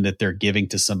impression that they're giving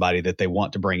to somebody that they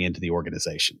want to bring into the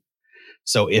organization.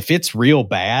 So if it's real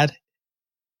bad,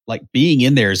 like being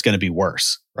in there is going to be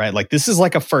worse, right? Like this is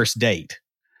like a first date.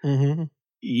 Mm-hmm.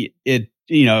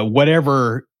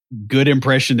 Whatever good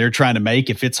impression they're trying to make,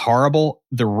 if it's horrible,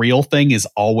 the real thing is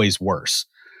always worse.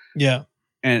 Yeah.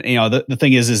 And the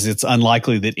thing is it's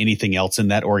unlikely that anything else in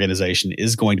that organization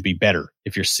is going to be better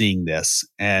if you're seeing this.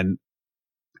 And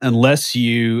unless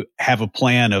you have a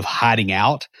plan of hiding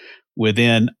out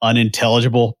within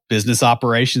unintelligible business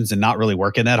operations and not really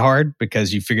working that hard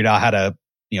because you figured out how to,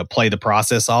 play the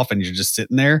process off and you're just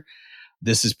sitting there,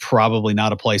 this is probably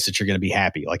not a place that you're going to be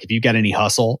happy. Like if you've got any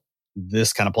hustle,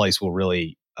 this kind of place will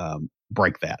really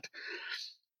break that.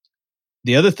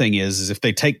 the other thing is if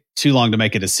they take too long to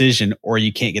make a decision or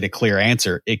you can't get a clear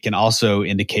answer, it can also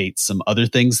indicate some other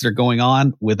things that are going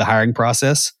on with the hiring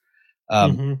process.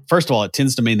 First of all, it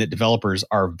tends to mean that developers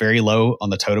are very low on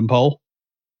the totem pole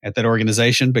at that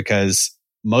organization because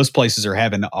most places are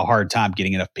having a hard time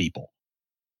getting enough people.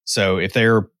 So if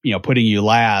they're, putting you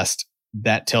last,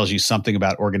 that tells you something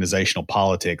about organizational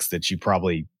politics that you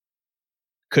probably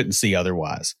couldn't see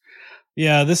otherwise.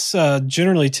 Yeah, this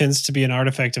generally tends to be an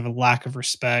artifact of a lack of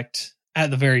respect at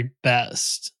the very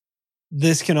best.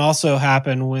 This can also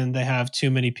happen when they have too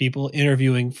many people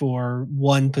interviewing for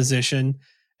one position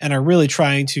and are really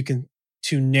trying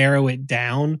to narrow it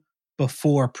down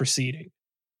before proceeding.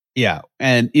 Yeah.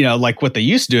 And, like what they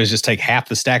used to do is just take half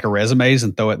the stack of resumes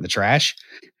and throw it in the trash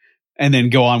and then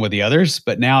go on with the others.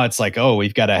 But now it's like, oh,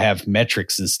 we've got to have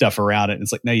metrics and stuff around it. And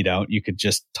it's like, no, you don't. You could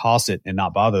just toss it and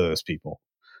not bother those people.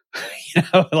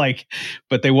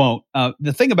 But they won't.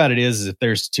 The thing about it is if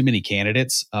there's too many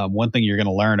candidates, one thing you're going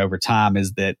to learn over time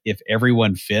is that if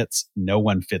everyone fits, no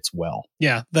one fits well.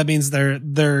 Yeah, that means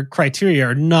their criteria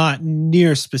are not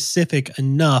near specific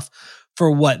enough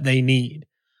for what they need.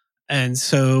 And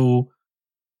so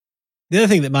the other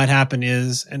thing that might happen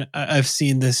is, and I've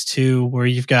seen this too, where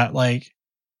you've got like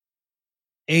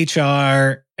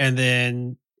HR and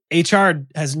then HR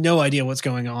has no idea what's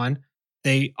going on.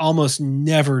 They almost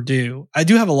never do. I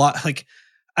do have a lot,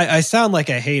 I sound like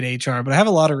I hate HR, but I have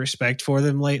a lot of respect for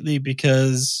them lately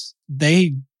because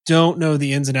they don't know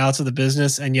the ins and outs of the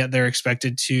business, and yet they're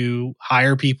expected to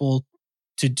hire people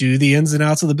to do the ins and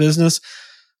outs of the business.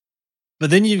 But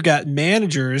then you've got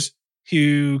managers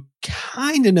who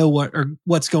kind of know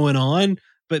what's going on,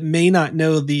 but may not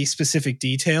know the specific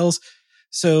details.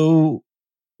 So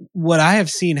what I have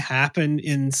seen happen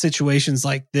in situations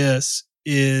like this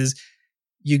is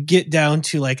you get down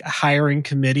to like a hiring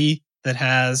committee that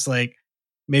has like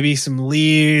maybe some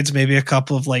leads, maybe a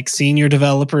couple of like senior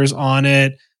developers on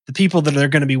it, the people that they're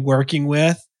going to be working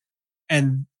with.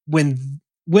 And when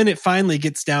it finally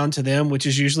gets down to them, which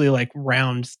is usually like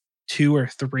round 2 or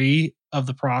 3 of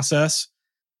the process,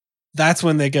 that's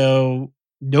when they go,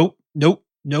 nope.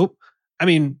 I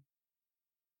mean,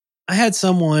 I had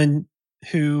someone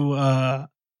who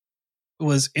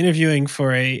was interviewing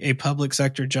for a public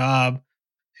sector job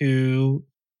who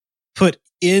put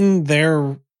in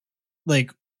their,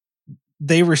 like,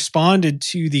 they responded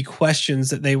to the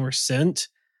questions that they were sent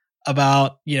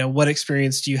about, what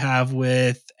experience do you have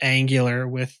with Angular,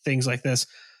 with things like this?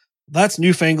 That's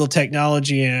newfangled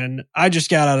technology, and I just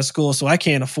got out of school, so I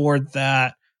can't afford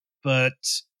that. But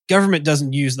government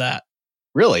doesn't use that.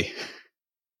 Really?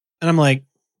 And I'm like,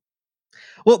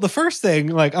 well, the first thing,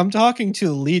 like, I'm talking to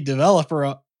the lead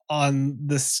developer on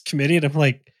this committee, and I'm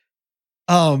like,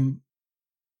 I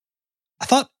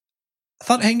thought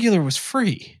Angular was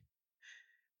free.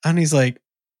 And he's like,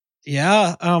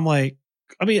 yeah. And I'm like,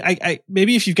 I mean, I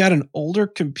maybe if you've got an older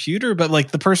computer, but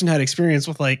like the person had experience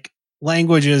with like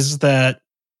languages that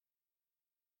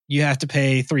you have to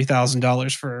pay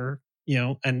 $3,000 for,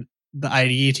 and the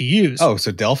IDE to use. Oh,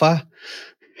 so Delphi?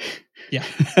 Yeah.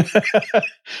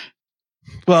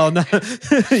 Well, no,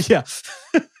 yeah.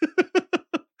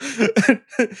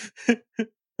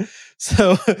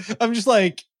 So I'm just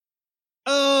like,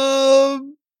 I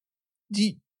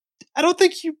don't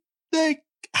think you, like,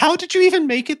 how did you even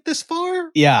make it this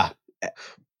far? Yeah.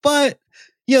 But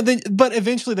but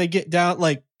eventually they get down,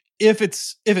 like, if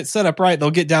it's set up right,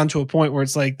 they'll get down to a point where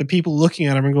it's like the people looking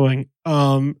at them and going,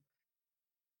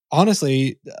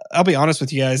 honestly, I'll be honest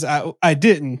with you guys, I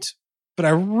didn't, but I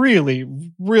really,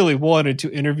 really wanted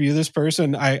to interview this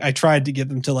person. I tried to get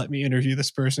them to let me interview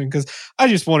this person because I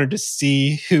just wanted to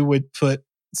see who would put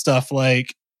stuff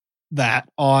like that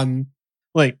on.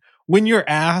 Like, when you're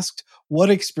asked, what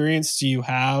experience do you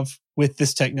have with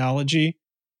this technology,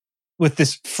 with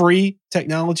this free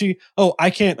technology? Oh, I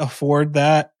can't afford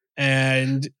that.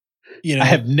 And, I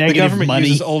have negative the money.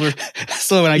 Uses older,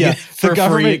 so when I get for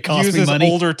free, it costs me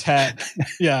money. Older tech.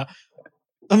 Yeah.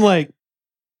 I'm like,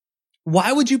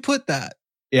 why would you put that?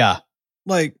 Yeah.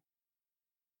 Like,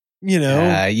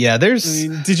 yeah, there's. I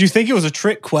mean, did you think it was a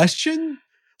trick question?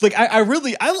 Like,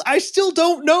 I still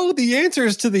don't know the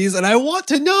answers to these, and I want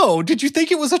to know. Did you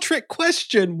think it was a trick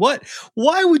question?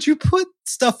 Why would you put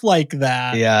stuff like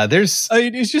that? Yeah, there's. I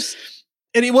mean, it's just,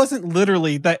 and it wasn't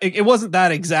literally that. It wasn't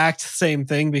that exact same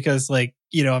thing because, like,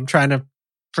 I'm trying to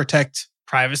protect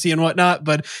privacy and whatnot,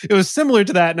 but it was similar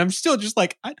to that, and I'm still just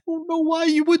like, I don't know why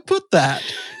you would put that.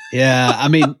 Yeah, I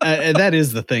mean, that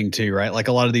is the thing too, right? Like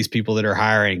a lot of these people that are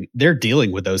hiring, they're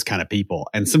dealing with those kind of people.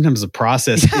 And sometimes the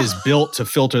process is built to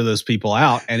filter those people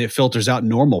out, and it filters out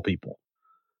normal people.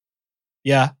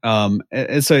 Yeah.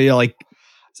 And so, like,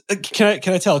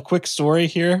 Can I tell a quick story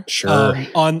here? Sure.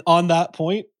 On that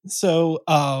point. So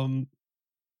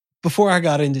before I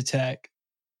got into tech,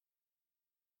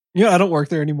 I don't work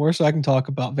there anymore, so I can talk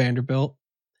about Vanderbilt.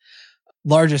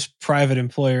 Largest private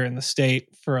employer in the state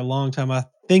for a long time. I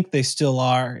think they still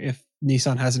are if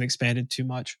Nissan hasn't expanded too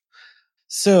much.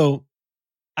 So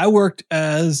I worked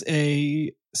as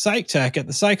a psych tech at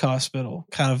the psych hospital,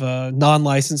 kind of a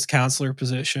non-licensed counselor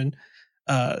position.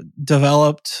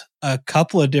 Developed a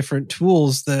couple of different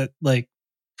tools that like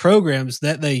programs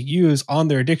that they use on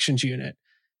their addictions unit.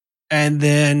 And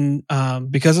then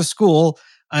because of school,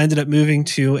 I ended up moving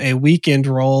to a weekend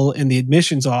role in the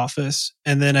admissions office.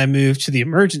 And then I moved to the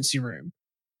emergency room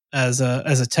as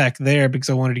a tech there because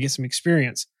I wanted to get some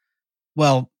experience.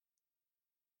 Well,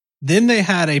 then they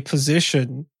had a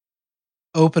position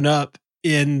open up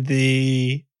in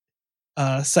the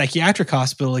psychiatric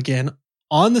hospital again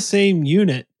on the same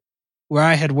unit where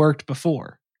I had worked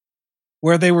before,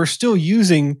 where they were still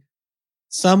using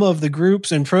some of the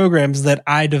groups and programs that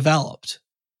I developed.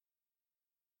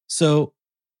 So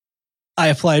I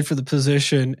applied for the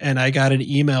position and I got an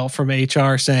email from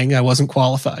HR saying I wasn't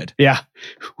qualified. Yeah.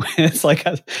 It's like,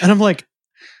 and I'm like,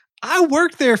 I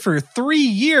worked there for 3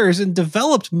 years and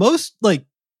developed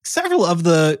several of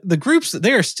the groups that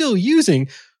they are still using.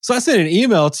 So I sent an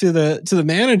email to the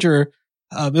manager.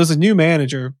 It was a new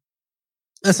manager.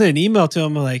 I sent an email to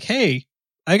him like, "Hey,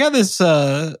 I got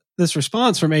this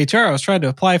response from HR. I was trying to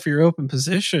apply for your open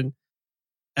position."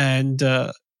 And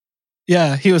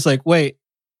he was like, "Wait,"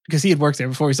 because he had worked there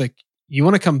before. He's like, "You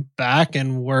want to come back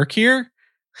and work here?"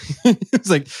 It's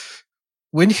like,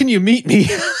 "When can you meet me?"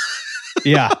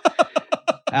 Yeah.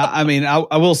 I mean,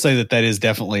 I will say that is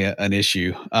definitely an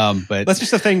issue. But that's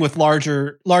just the thing with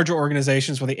larger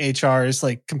organizations where the HR is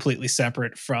like completely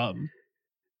separate from.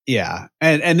 Yeah.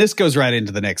 And this goes right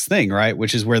into the next thing, right?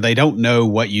 Which is where they don't know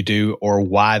what you do or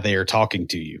why they are talking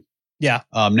to you. Yeah.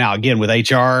 Now, again, with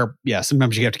HR,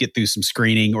 sometimes you have to get through some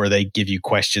screening or they give you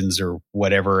questions or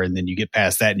whatever. And then you get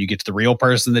past that and you get to the real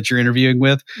person that you're interviewing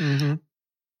with. Mm-hmm.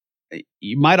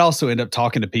 You might also end up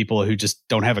talking to people who just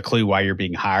don't have a clue why you're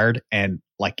being hired. And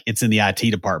like it's in the IT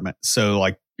department. So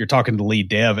like you're talking to the lead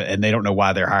dev and they don't know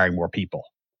why they're hiring more people.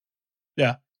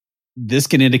 Yeah. This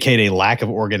can indicate a lack of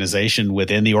organization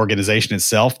within the organization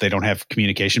itself. They don't have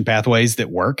communication pathways that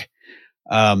work.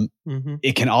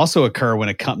 It can also occur when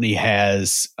a company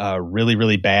has really,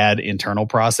 really bad internal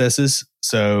processes.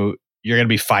 So you're going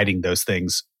to be fighting those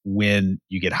things when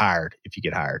you get hired, if you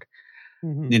get hired.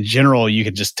 Mm-hmm. In general, you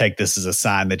can just take this as a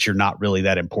sign that you're not really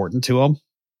that important to them.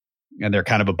 And they're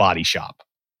kind of a body shop.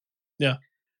 Yeah.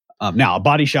 Now, a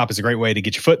body shop is a great way to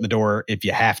get your foot in the door if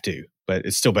you have to, but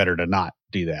it's still better to not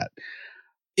do that.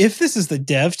 If this is the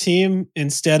dev team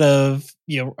instead of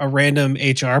a random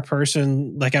HR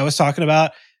person like I was talking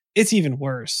about, it's even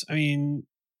worse. I mean,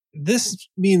 this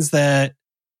means that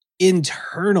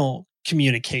internal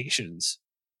communications,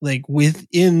 like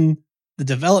within the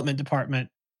development department,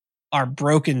 are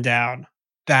broken down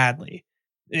badly.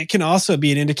 It can also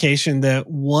be an indication that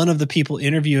one of the people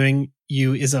interviewing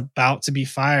you is about to be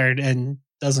fired and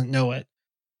doesn't know it.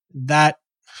 That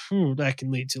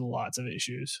can lead to lots of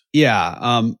issues.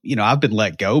 Yeah. I've been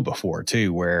let go before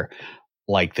too, where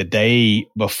like the day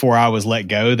before I was let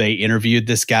go, they interviewed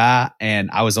this guy and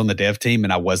I was on the dev team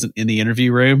and I wasn't in the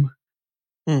interview room.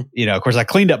 Of course I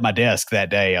cleaned up my desk that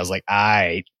day. I was like,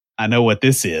 I know what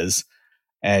this is.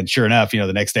 And sure enough,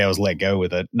 the next day I was let go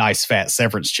with a nice fat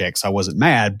severance check. So I wasn't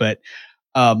mad, but,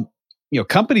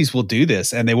 companies will do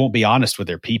this and they won't be honest with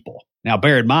their people. Now,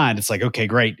 bear in mind, it's like, okay,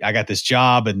 great. I got this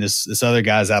job and this other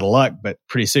guy's out of luck, but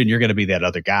pretty soon you're going to be that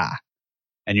other guy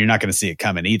and you're not going to see it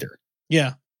coming either.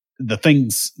 Yeah. The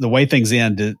way things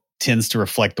end tends to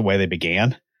reflect the way they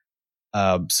began.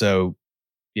 So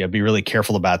be really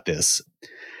careful about this.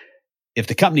 If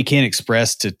the company can't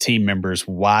express to team members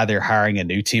why they're hiring a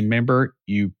new team member,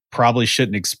 you probably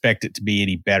shouldn't expect it to be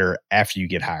any better after you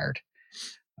get hired.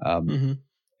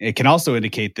 It can also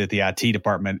indicate that the IT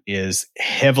department is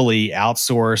heavily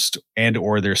outsourced and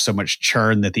or there's so much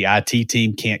churn that the IT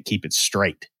team can't keep it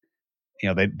straight.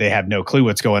 They have no clue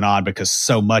what's going on because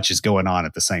so much is going on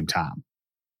at the same time.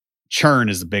 Churn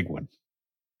is the big one.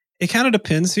 It kind of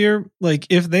depends here. Like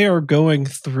if they are going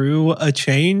through a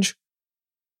change,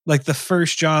 like the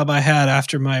first job I had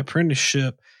after my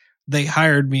apprenticeship, they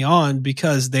hired me on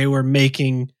because they were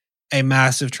making a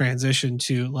massive transition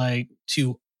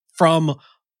from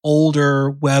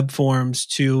older web forms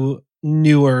to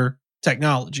newer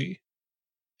technology.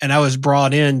 And I was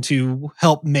brought in to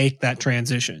help make that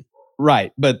transition.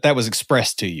 Right. But that was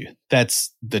expressed to you.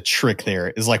 That's the trick there,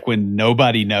 is like when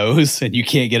nobody knows and you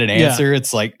can't get an answer,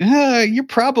 it's like, you're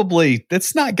probably,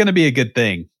 that's not going to be a good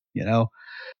thing, you know?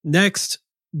 Next,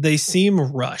 they seem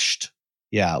rushed.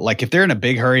 Yeah. Like if they're in a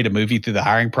big hurry to move you through the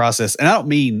hiring process, and I don't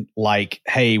mean like,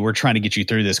 hey, we're trying to get you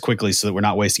through this quickly so that we're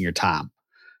not wasting your time.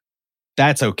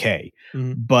 That's okay.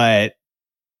 Mm-hmm. But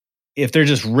if they're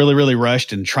just really, really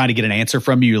rushed and trying to get an answer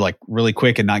from you like really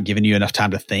quick and not giving you enough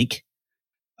time to think,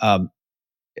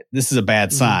 this is a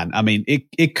bad sign. I mean,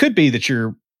 it could be that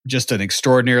you're just an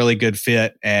extraordinarily good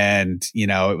fit and, you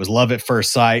know, it was love at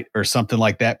first sight or something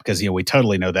like that, because, you know, we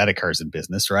totally know that occurs in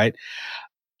business, right?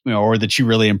 You know, or that you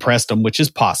really impressed them, which is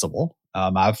possible.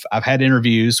 I've had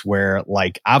interviews where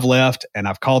like I've left and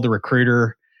I've called the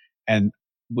recruiter and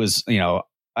was, you know,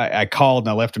 I called and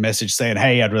I left a message saying,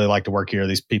 hey, I'd really like to work here.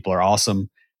 These people are awesome.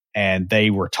 And they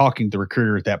were talking to the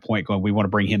recruiter at that point going, we want to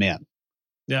bring him in.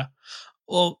 Yeah.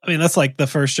 Well, I mean, that's like the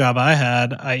first job I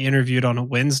had. I interviewed on a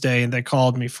Wednesday and they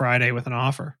called me Friday with an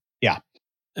offer. Yeah.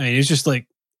 I mean, it's just like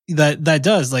that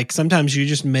does like sometimes you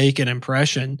just make an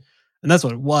impression, and that's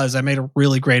what it was. I made a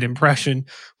really great impression,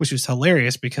 which was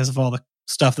hilarious because of all the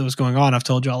stuff that was going on. I've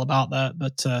told you all about that,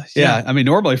 but yeah, I mean,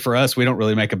 normally for us, we don't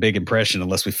really make a big impression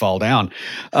unless we fall down.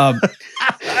 How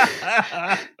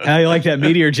you like that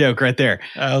meteor joke right there?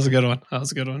 That was a good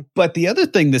one. But the other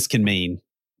thing this can mean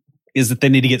is that they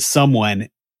need to get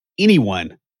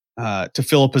anyone to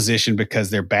fill a position because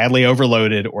they're badly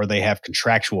overloaded or they have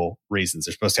contractual reasons.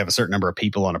 They're supposed to have a certain number of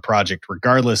people on a project,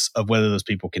 regardless of whether those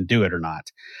people can do it or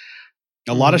not.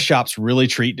 A lot of shops really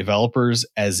treat developers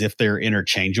as if they're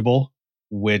interchangeable,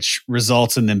 which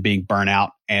results in them being burnt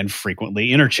out and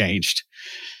frequently interchanged.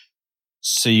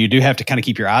 So you do have to kind of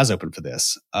keep your eyes open for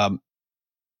this.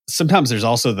 Sometimes there's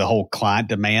also the whole client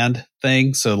demand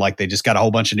thing. So like they just got a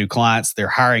whole bunch of new clients. They're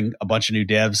hiring a bunch of new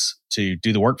devs to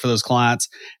do the work for those clients.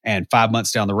 And 5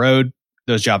 months down the road,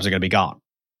 those jobs are going to be gone.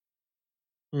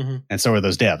 Mm-hmm. And so are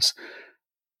those devs.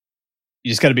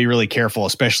 You just got to be really careful,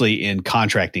 especially in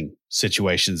contracting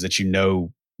situations, that you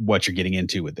know what you're getting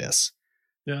into with this.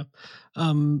 Yeah.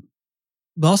 But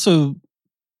also,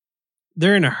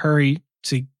 they're in a hurry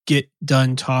to get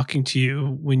done talking to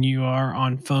you when you are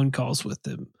on phone calls with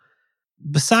them.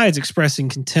 Besides expressing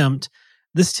contempt,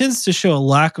 this tends to show a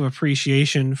lack of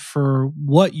appreciation for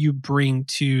what you bring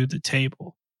to the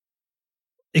table.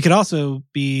 It could also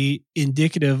be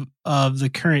indicative of the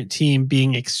current team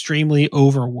being extremely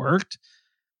overworked.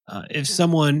 If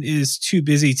someone is too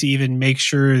busy to even make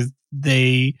sure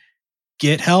they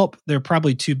get help, they're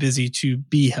probably too busy to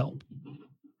be helped.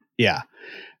 Yeah.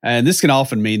 And this can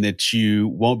often mean that you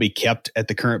won't be kept at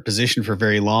the current position for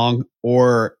very long,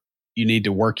 or you need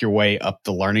to work your way up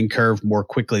the learning curve more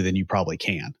quickly than you probably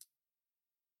can.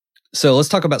 So let's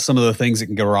talk about some of the things that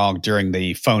can go wrong during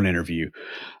the phone interview.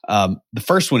 The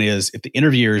first one is if the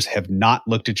interviewers have not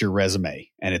looked at your resume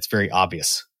and it's very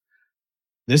obvious.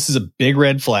 This is a big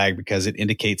red flag because it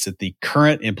indicates that the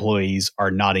current employees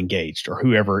are not engaged, or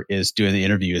whoever is doing the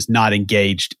interview is not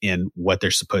engaged in what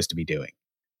they're supposed to be doing.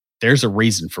 There's a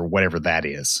reason for whatever that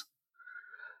is.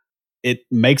 It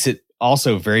makes it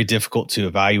also very difficult to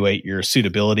evaluate your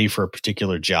suitability for a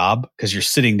particular job because you're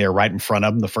sitting there right in front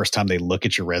of them the first time they look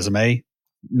at your resume.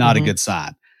 Not a good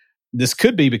sign. This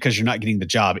could be because you're not getting the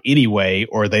job anyway,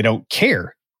 or they don't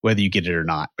care whether you get it or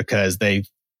not because they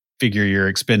figure you're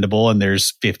expendable and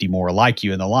there's 50 more like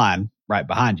you in the line right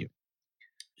behind you.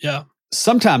 Yeah.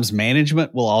 Sometimes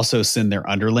management will also send their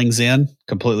underlings in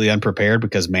completely unprepared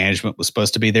because management was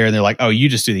supposed to be there. And they're like, oh, you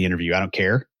just do the interview. I don't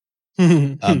care.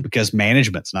 Because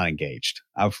management's not engaged.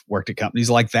 I've worked at companies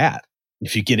like that.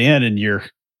 If you get in and you're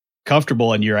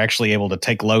comfortable and you're actually able to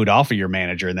take load off of your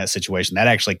manager in that situation, that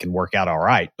actually can work out all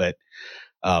right. But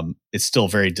it's still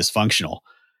very dysfunctional.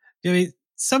 I mean,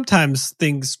 sometimes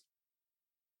things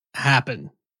happen.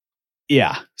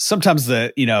 Yeah. Sometimes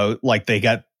like they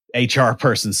got HR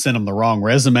person sent them the wrong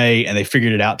resume and they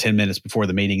figured it out 10 minutes before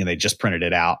the meeting and they just printed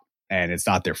it out and it's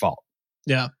not their fault.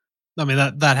 Yeah. I mean,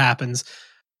 that happens.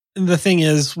 And the thing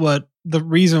is, what the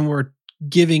reason we're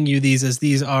giving you these is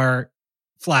these are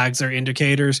flags or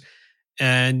indicators,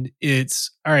 and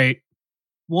it's all right.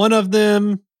 One of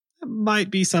them might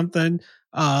be something.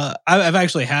 I've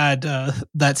actually had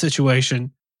that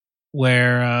situation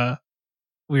where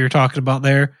we were talking about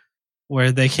there,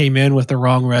 where they came in with the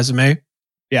wrong resume.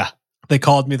 Yeah, they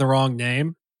called me the wrong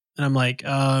name, and I'm like,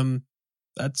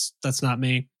 that's not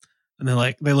me. And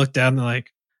they looked down, and they're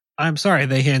like, I'm sorry,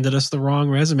 they handed us the wrong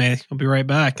resume. I'll be right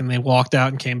back. And they walked out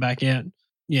and came back in,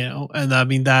 and I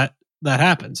mean, that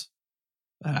happens.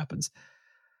 That happens.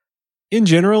 in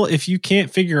general, if you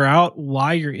can't figure out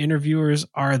why your interviewers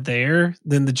are there,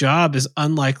 then the job is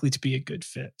unlikely to be a good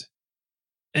fit.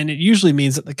 And it usually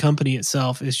means that the company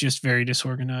itself is just very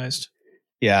disorganized.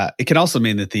 Yeah, it can also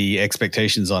mean that the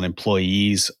expectations on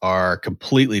employees are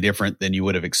completely different than you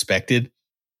would have expected,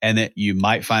 and that you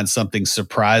might find something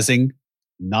surprising,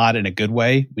 not in a good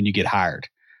way, when you get hired.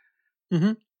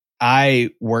 Mm-hmm. I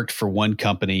worked for one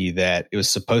company that it was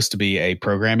supposed to be a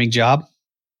programming job,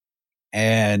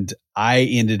 and I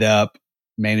ended up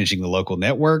managing the local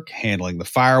network, handling the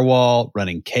firewall,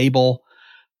 running cable,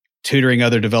 tutoring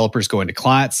other developers, going to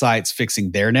client sites, fixing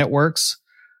their networks.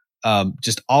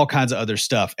 Just all kinds of other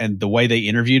stuff. And the way they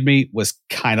interviewed me was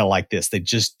kind of like this. They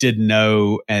just didn't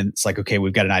know. And it's like, okay,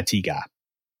 we've got an IT guy.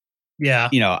 Yeah.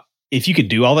 If you can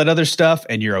do all that other stuff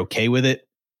and you're okay with it,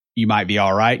 you might be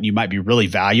all right. And you might be really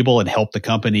valuable and help the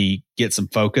company get some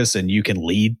focus, and you can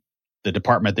lead the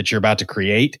department that you're about to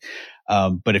create.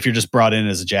 But if you're just brought in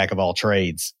as a jack of all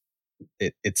trades,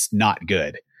 it's not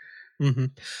good. Mm-hmm.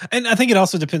 And I think it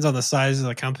also depends on the size of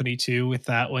the company too with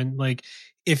that one. Like,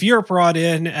 if you're brought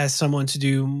in as someone to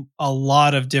do a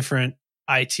lot of different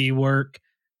IT work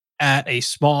at a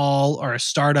small or a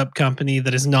startup company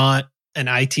that is not an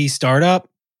IT startup,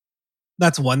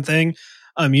 that's one thing.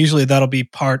 Usually that'll be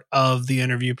part of the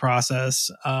interview process.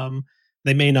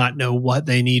 They may not know what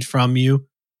they need from you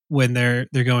when they're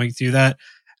going through that.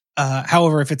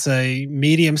 However, if it's a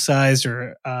medium-sized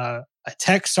or a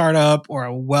tech startup or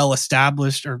a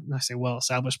well-established, or I say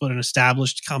well-established, but an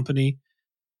established company,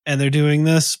 and they're doing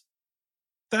this,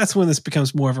 that's when this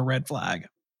becomes more of a red flag.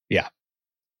 Yeah.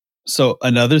 So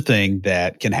another thing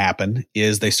that can happen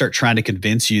is they start trying to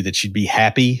convince you that you'd be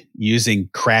happy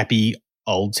using crappy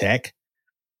old tech.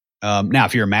 Now,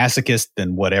 if you're a masochist,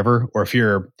 then whatever. Or if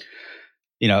you're,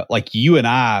 like you and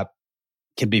I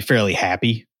can be fairly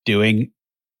happy doing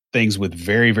things with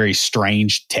very, very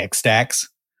strange tech stacks,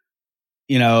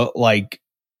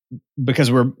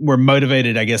 because we're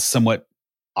motivated, I guess, somewhat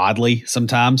oddly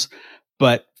sometimes.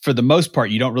 But for the most part,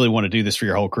 you don't really want to do this for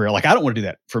your whole career. Like, I don't want to do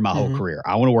that for my whole career.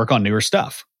 I want to work on newer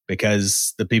stuff,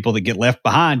 because the people that get left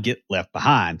behind,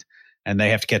 and they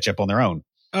have to catch up on their own.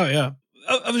 Oh, yeah.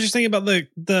 I was just thinking about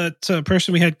the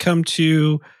person we had come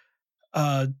to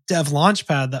Dev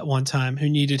Launchpad that one time who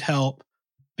needed help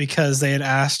because they had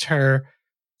asked her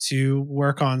to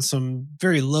work on some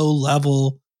very low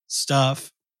level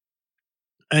stuff.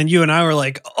 And you and I were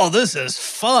like, oh, this is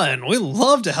fun. We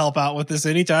love to help out with this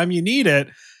anytime you need it.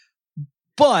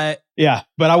 But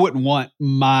I wouldn't want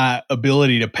my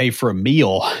ability to pay for a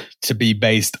meal to be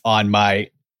based on my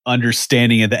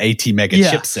understanding of the ATmega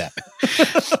chipset.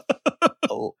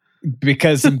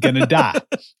 Because I'm going to die.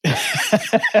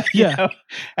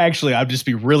 Actually, I'll just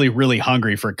be really, really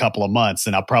hungry for a couple of months,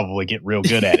 and I'll probably get real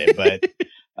good at it. But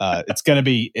it's going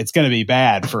to be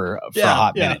bad for a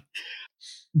hot minute.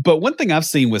 But one thing I've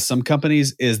seen with some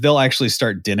companies is they'll actually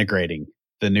start denigrating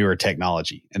the newer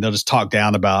technology, and they'll just talk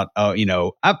down about,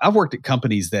 I've worked at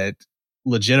companies that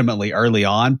legitimately early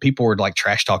on, people were like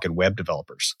trash talking web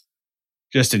developers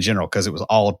just in general, because it was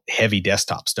all heavy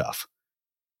desktop stuff.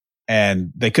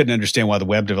 And they couldn't understand why the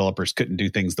web developers couldn't do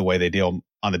things the way they do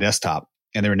on the desktop.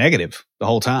 And they were negative the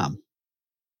whole time.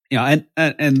 And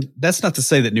that's not to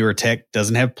say that newer tech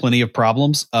doesn't have plenty of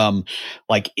problems.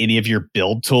 Like any of your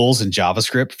build tools in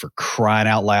JavaScript, for crying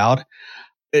out loud.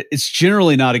 It's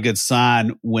generally not a good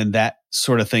sign when that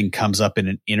sort of thing comes up in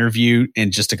an interview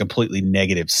in just a completely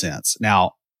negative sense.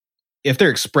 Now, if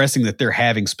they're expressing that they're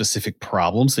having specific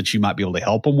problems that you might be able to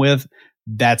help them with,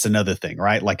 that's another thing,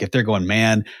 right? Like if they're going,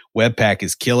 man, Webpack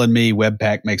is killing me.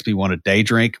 Webpack makes me want to day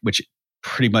drink, which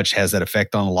pretty much has that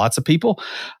effect on lots of people.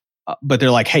 But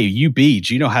they're like, hey,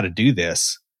 you know how to do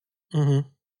this.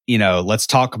 Mm-hmm. Let's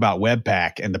talk about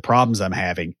Webpack and the problems I'm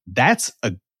having. That's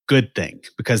a good thing,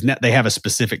 because they have a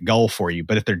specific goal for you.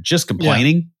 But if they're just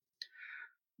complaining,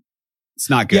 it's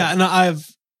not good. Yeah, and I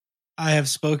have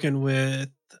spoken with,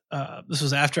 this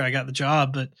was after I got the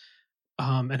job, but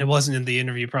and it wasn't in the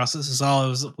interview process at all. It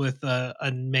was with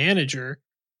a manager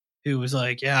who was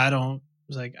like, I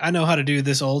know how to do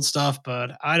this old stuff,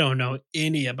 but I don't know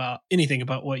anything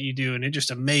about what you do. And it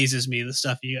just amazes me, the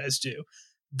stuff you guys do.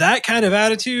 That kind of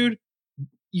attitude,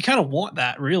 you kind of want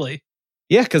that, really.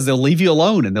 Yeah, because they'll leave you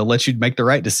alone and they'll let you make the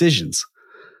right decisions.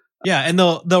 Yeah, and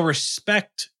they'll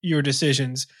respect your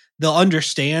decisions. They'll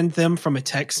understand them from a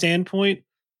tech standpoint.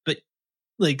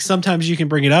 Like sometimes you can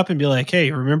bring it up and be like,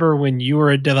 hey, remember when you were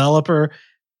a developer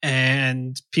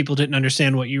and people didn't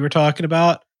understand what you were talking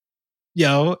about?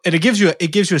 And it gives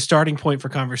you a starting point for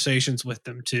conversations with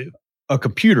them too. A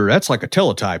computer, that's like a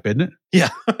teletype, isn't it? Yeah.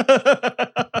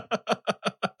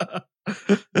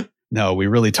 No, we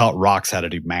really taught rocks how to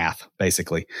do math,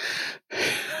 basically.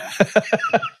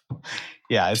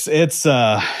 Yeah, it's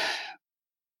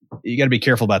you got to be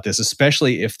careful about this,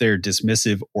 especially if they're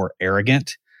dismissive or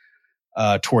arrogant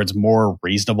towards more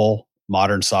reasonable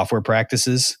modern software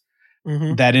practices.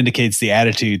 Mm-hmm. That indicates the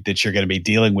attitude that you're going to be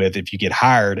dealing with if you get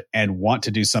hired and want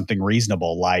to do something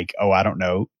reasonable, like, oh, I don't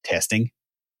know, testing.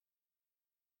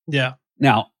 Yeah.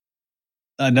 Now,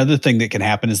 another thing that can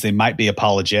happen is they might be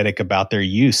apologetic about their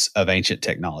use of ancient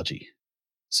technology.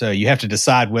 So you have to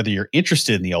decide whether you're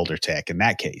interested in the older tech in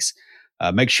that case.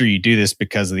 Make sure you do this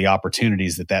because of the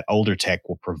opportunities that older tech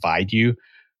will provide you,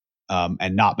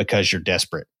 and not because you're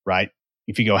desperate, right?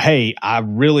 If you go, hey, I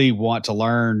really want to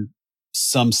learn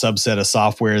some subset of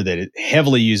software that it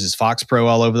heavily uses FoxPro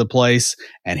all over the place,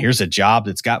 and here's a job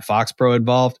that's got FoxPro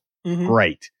involved,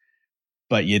 great.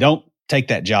 But you don't take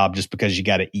that job just because you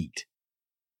got to eat,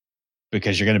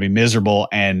 because you're going to be miserable,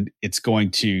 and it's going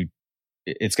to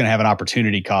have an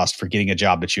opportunity cost for getting a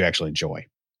job that you actually enjoy.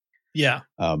 Yeah.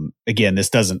 Again, this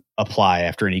doesn't apply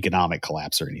after an economic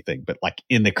collapse or anything, but like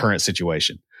in the current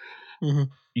situation.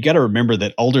 You got to remember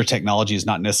that older technology is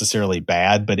not necessarily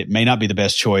bad, but it may not be the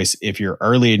best choice if you're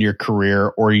early in your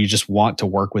career or you just want to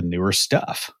work with newer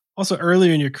stuff. Also,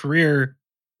 earlier in your career,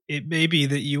 it may be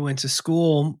that you went to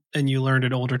school and you learned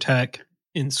an older tech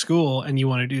in school and you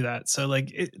want to do that. So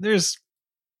like there's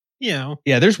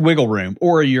wiggle room.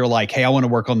 Or you're like, hey, I want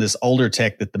to work on this older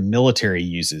tech that the military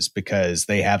uses because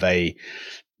they have a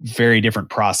very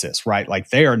different process, right? Like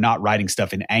they are not writing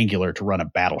stuff in Angular to run a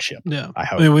battleship. No, I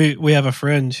hope. I mean, we have a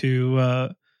friend who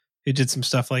did some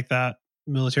stuff like that,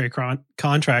 military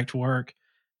contract work,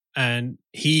 and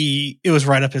it was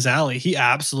right up his alley. He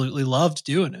absolutely loved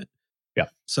doing it. Yeah.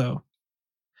 So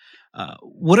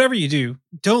whatever you do,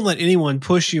 don't let anyone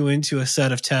push you into a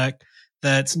set of tech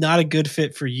that's not a good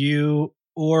fit for you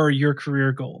or your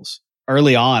career goals.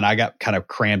 Early on, I got kind of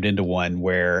crammed into one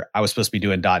where I was supposed to be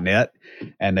doing .NET,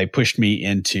 and they pushed me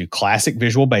into classic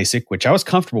Visual Basic, which I was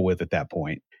comfortable with at that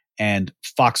point, and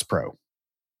FoxPro,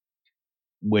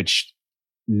 which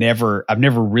I've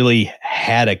never really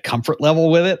had a comfort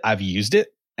level with it. I've used it,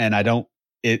 and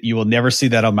you will never see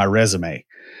that on my resume.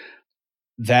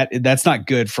 That's not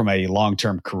good from a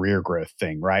long-term career growth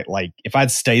thing, right? Like if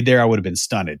I'd stayed there, I would have been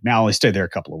stunted. Now I only stayed there a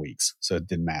couple of weeks, so it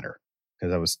didn't matter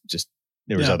because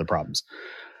there was other problems.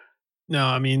 No,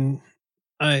 I mean,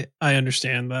 I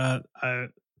understand that.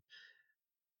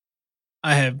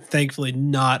 I have thankfully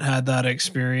not had that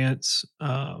experience,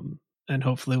 and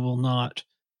hopefully will not.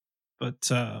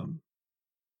 But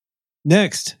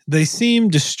next, they seem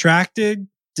distracted,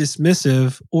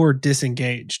 dismissive, or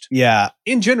disengaged. Yeah.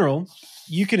 In general,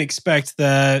 you can expect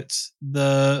that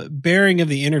the bearing of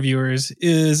the interviewers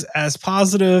is as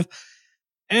positive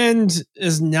and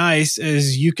as nice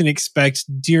as you can expect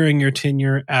during your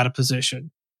tenure at a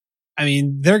position. I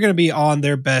mean, they're going to be on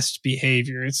their best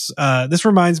behavior. This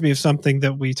reminds me of something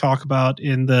that we talk about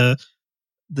in the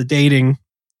dating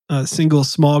single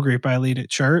small group I lead at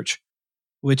church,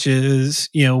 which is,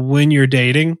 when you're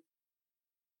dating,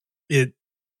 the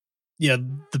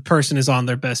person is on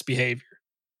their best behavior.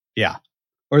 Yeah.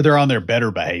 Or they're on their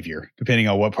better behavior, depending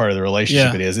on what part of the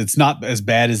relationship it is. It's not as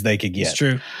bad as they could get. It's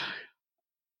true.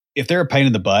 If they're a pain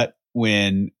in the butt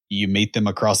when you meet them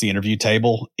across the interview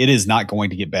table, it is not going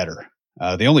to get better.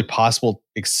 The only possible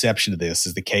exception to this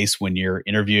is the case when you're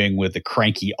interviewing with a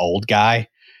cranky old guy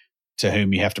to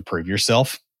whom you have to prove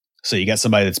yourself. So you got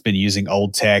somebody that's been using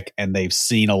old tech and they've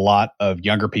seen a lot of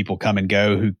younger people come and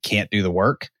go who can't do the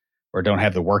work or don't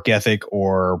have the work ethic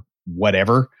or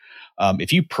whatever.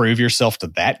 If you prove yourself to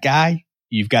that guy,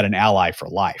 you've got an ally for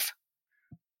life.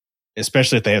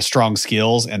 Especially if they have strong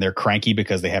skills and they're cranky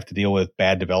because they have to deal with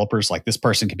bad developers. Like this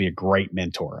person can be a great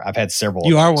mentor. I've had several.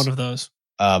 You are one of those.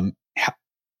 I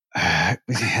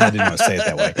didn't want to say it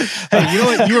that way. Hey, you know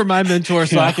what? You were my mentor,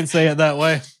 so I can say it that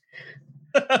way.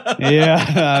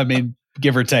 Yeah. I mean,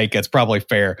 give or take, that's probably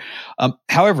fair.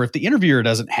 However, if the interviewer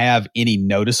doesn't have any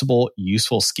noticeable,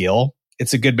 useful skill,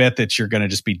 it's a good bet that you're going to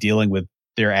just be dealing with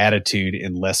their attitude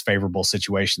in less favorable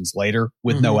situations later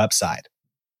with no upside.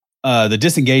 The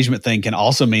disengagement thing can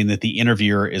also mean that the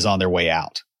interviewer is on their way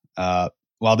out.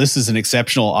 While this is an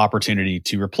exceptional opportunity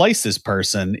to replace this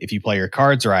person, if you play your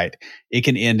cards right, it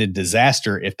can end in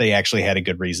disaster if they actually had a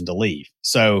good reason to leave.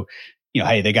 So,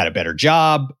 hey, they got a better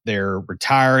job, they're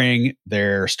retiring,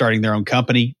 they're starting their own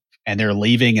company, and they're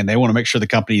leaving, and they want to make sure the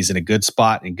company is in a good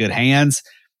spot, in good hands.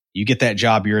 You get that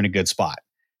job, you're in a good spot.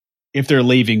 If they're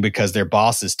leaving because their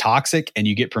boss is toxic and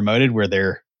you get promoted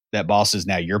where that boss is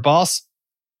now your boss,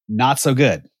 not so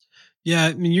good. Yeah,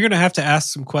 I mean, you're going to have to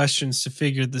ask some questions to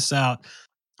figure this out.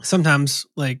 Sometimes,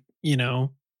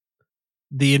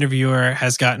 the interviewer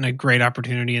has gotten a great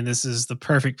opportunity and this is the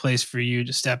perfect place for you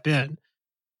to step in.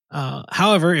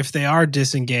 However, if they are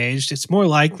disengaged, it's more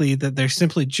likely that they're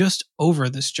simply just over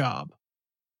this job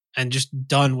and just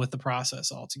done with the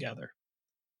process altogether.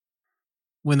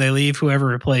 When they leave, whoever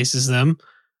replaces them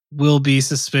will be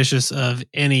suspicious of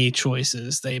any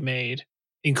choices they made,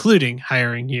 including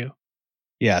hiring you.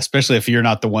 Yeah, especially if you're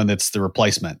not the one that's the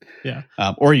replacement. Yeah.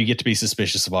 Or you get to be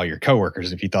suspicious of all your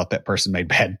coworkers if you thought that person made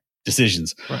bad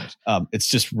decisions. Right. It's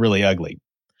just really ugly.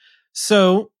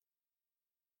 So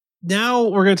now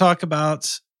we're going to talk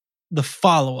about the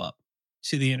follow-up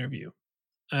to the interview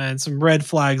and some red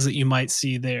flags that you might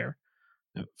see there.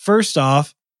 First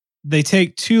off, they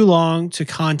take too long to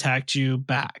contact you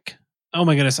back. Oh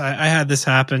my goodness, I had this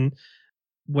happen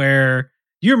where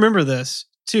you remember this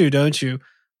too, don't you?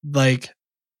 Like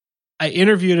I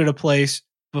interviewed at a place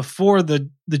before the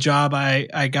job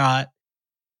I got,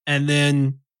 and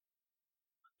then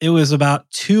it was about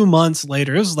 2 months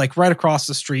later. It was like right across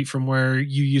the street from where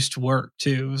you used to work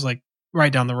too. It was like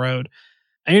right down the road.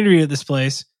 I interviewed at this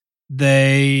place.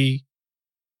 They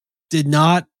did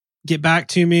not get back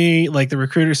to me. Like the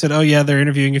recruiter said, oh yeah, they're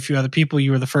interviewing a few other people.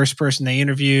 You were the first person they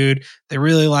interviewed. They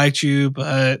really liked you,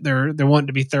 but they're wanting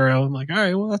to be thorough. I'm like, all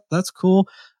right, well, that's cool.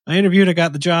 I interviewed, I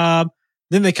got the job.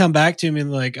 Then they come back to me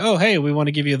and like, oh, hey, we want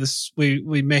to give you this. We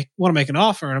want to make an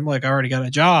offer. And I'm like, I already got a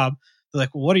job. They're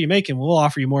like, well, what are you making? We'll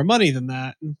offer you more money than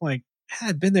that. And I'm like,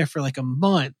 I'd been there for like a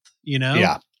month, you know?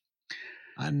 Yeah.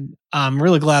 And I'm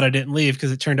really glad I didn't leave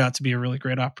because it turned out to be a really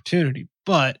great opportunity.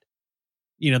 But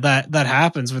you know, that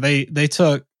happens where they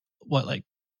took what, like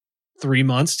 3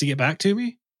 months to get back to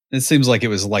me. It seems like it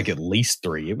was like at least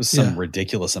 3. It was some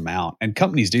ridiculous amount. And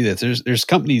companies do that. There's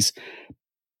companies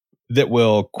that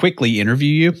will quickly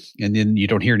interview you and then you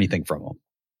don't hear anything from them.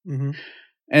 Mm-hmm.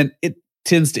 And it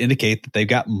tends to indicate that they've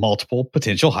got multiple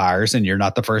potential hires and you're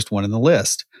not the first one in the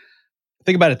list.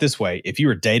 Think about it this way. If you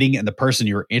were dating and the person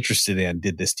you were interested in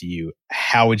did this to you,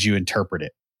 how would you interpret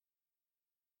it?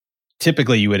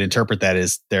 Typically, you would interpret that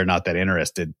as they're not that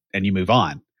interested and you move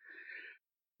on.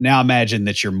 Now imagine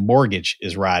that your mortgage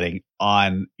is riding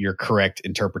on your correct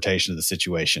interpretation of the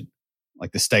situation.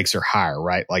 Like the stakes are higher,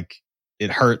 right? Like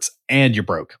it hurts and you're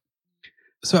broke.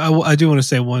 So I do want to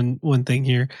say one thing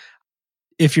here.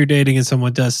 If you're dating and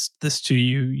someone does this to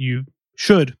you, you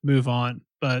should move on.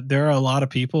 But there are a lot of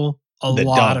people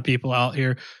out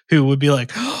here who would be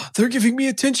like, oh, they're giving me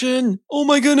attention. Oh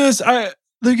my goodness.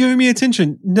 They're giving me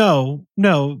attention. No,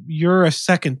 you're a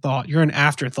second thought. You're an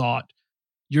afterthought.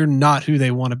 You're not who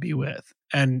they want to be with.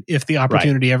 And if the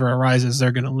opportunity ever arises,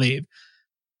 they're going to leave.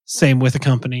 Same with a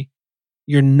company.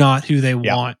 You're not who they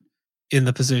want in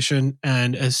the position.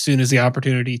 And as soon as the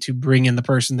opportunity to bring in the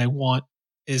person they want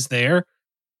is there,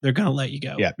 they're going to let you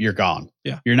go. Yeah, you're gone.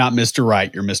 Yeah. You're not Mr.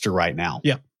 Right. You're Mr. Right now.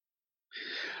 Yeah.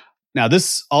 Now,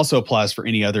 this also applies for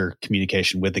any other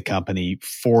communication with the company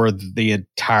for the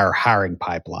entire hiring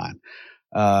pipeline.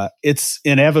 It's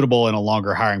inevitable in a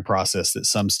longer hiring process that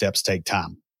some steps take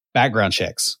time. Background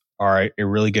checks are a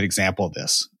really good example of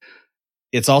this.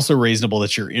 It's also reasonable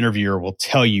that your interviewer will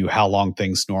tell you how long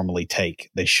things normally take.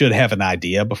 They should have an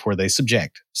idea before they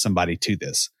subject somebody to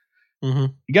this. Mm-hmm.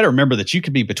 You got to remember that you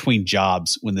could be between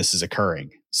jobs when this is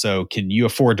occurring. So can you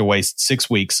afford to waste 6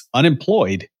 weeks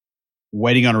unemployed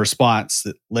waiting on a response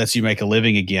that lets you make a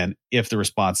living again if the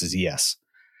response is yes?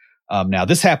 Now,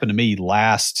 this happened to me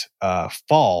last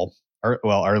fall,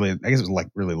 early, I guess it was like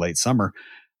really late summer.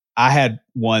 I had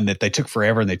one that they took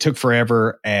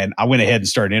forever, and I went ahead and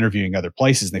started interviewing other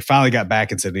places, and they finally got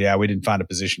back and said, yeah, we didn't find a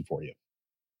position for you.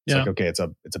 It's like, okay, it's a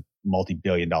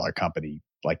multi-billion-dollar company.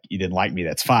 Like, you didn't like me,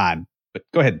 that's fine, but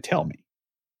go ahead and tell me.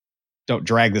 Don't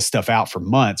drag this stuff out for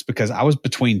months, because I was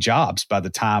between jobs by the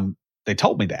time they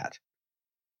told me that.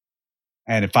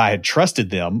 And if I had trusted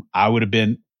them, I would have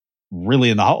been really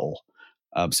in the hole.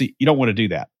 So you don't want to do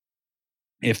that.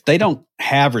 If they don't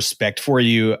have respect for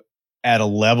you at a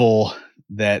level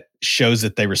that shows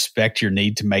that they respect your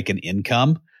need to make an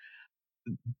income,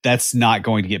 that's not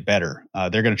going to get better.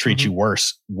 They're going to treat you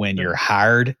worse when you're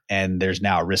hired and there's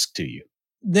now a risk to you.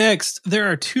 Next,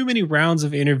 there are too many rounds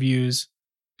of interviews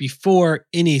before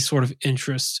any sort of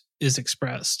interest is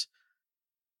expressed.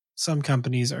 Some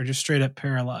companies are just straight up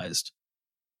paralyzed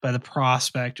by the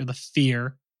prospect or the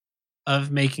fear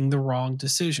of making the wrong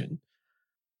decision.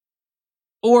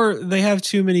 Or they have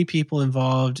too many people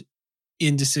involved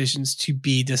in decisions to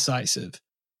be decisive.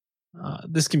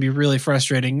 This can be really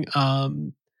frustrating.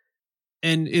 And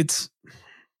it's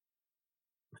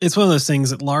one of those things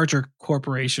that larger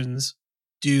corporations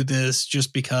do this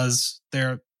just because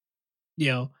they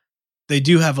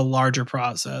do have a larger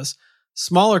process.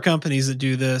 Smaller companies that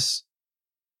do this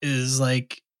is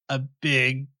like a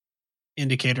big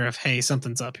indicator of, hey,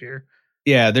 something's up here.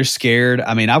 Yeah, they're scared.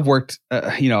 I mean, I've worked,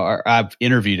 I've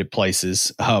interviewed at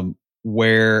places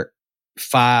where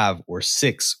 5 or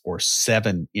 6 or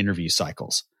 7 interview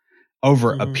cycles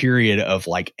over a period of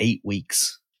like 8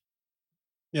 weeks.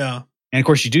 Yeah. And of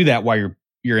course, you do that while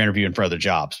you're interviewing for other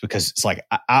jobs, because it's like,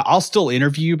 I'll still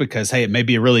interview because, hey, it may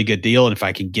be a really good deal. And if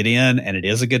I can get in and it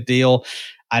is a good deal,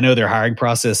 I know their hiring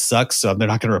process sucks, so they're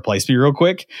not going to replace me real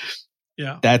quick.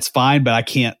 Yeah. That's fine, but I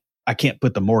can't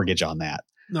put the mortgage on that.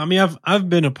 No, I mean, I've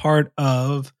been a part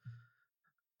of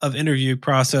interview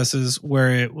processes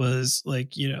where it was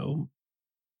like, I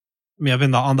mean, I've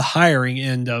been on the hiring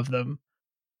end of them,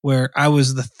 where I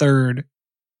was the third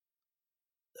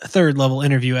level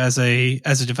interview as a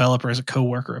developer, as a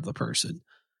coworker of the person,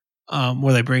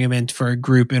 where they bring them in for a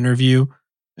group interview,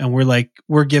 and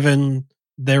we're given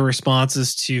their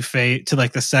responses to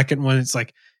like the second one. It's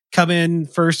like, come in,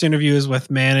 first interview is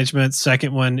with management,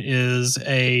 second one is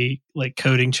a like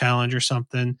coding challenge or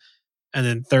something, and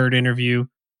then third interview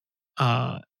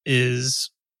is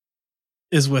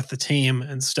with the team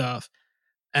and stuff.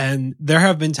 And there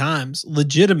have been times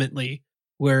legitimately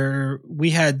where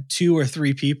we had 2 or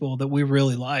 3 people that we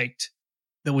really liked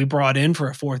that we brought in for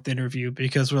a fourth interview,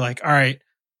 because we're like, all right,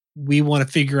 we want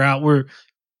to figure out, we're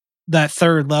that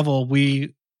third level,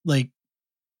 we like,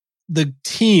 the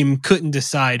team couldn't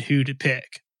decide who to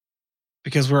pick,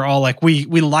 because we're all like, we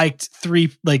liked 2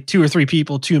 or 3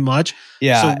 people too much.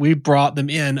 Yeah. So we brought them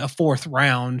in a fourth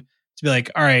round to be like,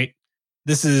 all right,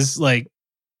 this is like,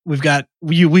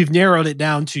 we've narrowed it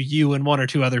down to you and 1 or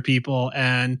 2 other people,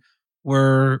 and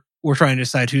we're trying to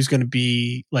decide who's going to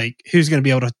be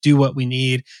able to do what we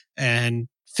need and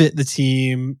fit the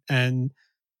team and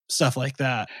stuff like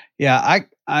that. Yeah,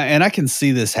 I can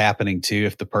see this happening too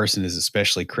if the person is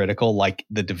especially critical. Like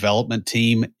the development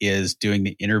team is doing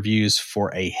the interviews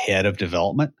for a head of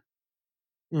development.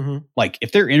 Mm-hmm. Like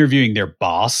if they're interviewing their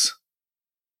boss,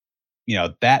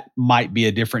 that might be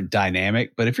a different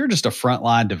dynamic. But if you're just a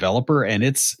frontline developer and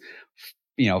it's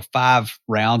 5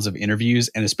 rounds of interviews,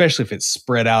 and especially if it's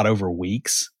spread out over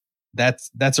weeks,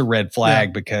 that's a red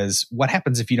flag. Because what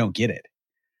happens if you don't get it?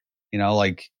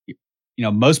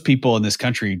 Most people in this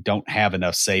country don't have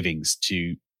enough savings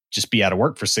to just be out of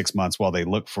work for 6 months while they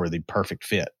look for the perfect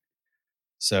fit.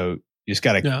 So you just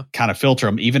got to kind of filter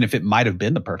them, even if it might have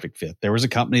been the perfect fit. There was a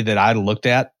company that I looked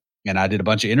at and I did a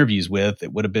bunch of interviews with.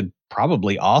 It would have been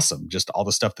probably awesome, just all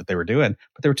the stuff that they were doing,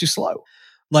 but they were too slow.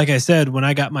 Like I said, when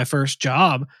I got my first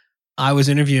job, I was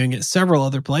interviewing at several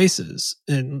other places,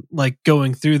 and like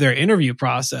going through their interview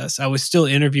process, I was still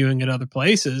interviewing at other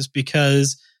places,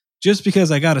 because just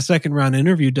because I got a second round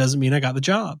interview doesn't mean I got the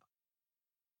job.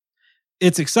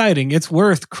 It's exciting. It's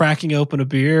worth cracking open a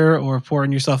beer or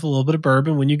pouring yourself a little bit of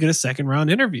bourbon when you get a second round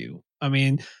interview. I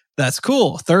mean, that's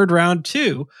cool. Third round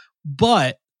too,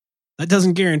 but that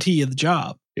doesn't guarantee you the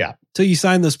job. Yeah. Till you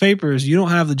sign those papers, you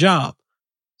don't have the job.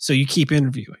 So you keep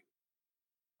interviewing.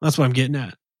 That's what I'm getting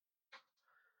at.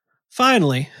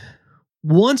 Finally,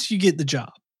 once you get the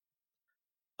job,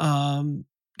 kind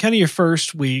of your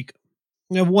first week,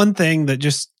 one thing that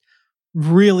just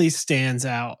really stands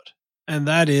out, and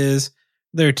that is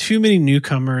there are too many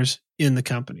newcomers in the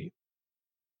company.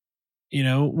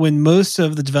 When most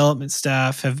of the development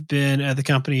staff have been at the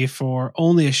company for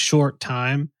only a short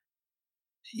time,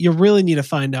 you really need to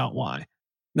find out why.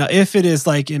 Now, if it is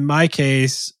like in my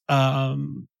case,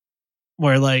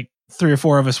 where like 3 or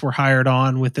 4 of us were hired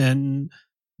on within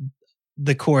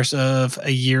the course of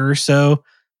a year or so,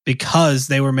 because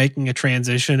they were making a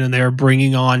transition and they were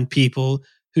bringing on people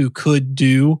who could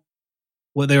do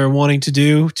what they were wanting to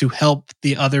do to help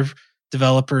the other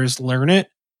developers learn it,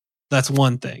 that's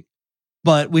one thing.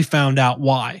 But we found out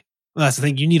why. That's the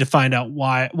thing. You need to find out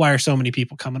why are so many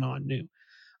people coming on new.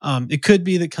 It could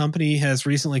be the company has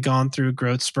recently gone through a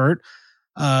growth spurt.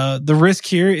 The risk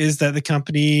here is that the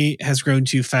company has grown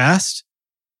too fast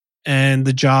and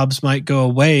the jobs might go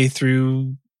away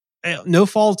through no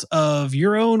fault of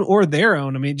your own or their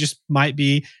own. I mean, it just might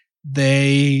be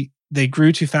they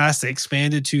grew too fast. They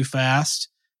expanded too fast.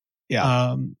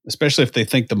 Yeah. Especially if they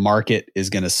think the market is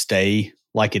going to stay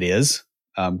like it is.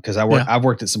 Because I've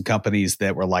worked at some companies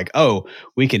that were like, oh,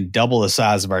 we can double the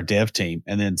size of our dev team.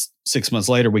 And then 6 months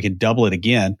later, we can double it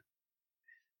again.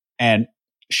 And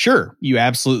sure, you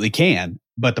absolutely can.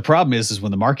 But the problem is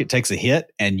when the market takes a hit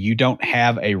and you don't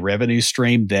have a revenue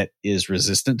stream that is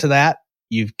resistant to that,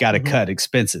 you've got to cut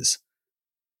expenses.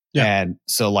 Yeah. And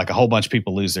so like a whole bunch of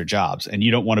people lose their jobs, and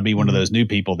you don't want to be one of those new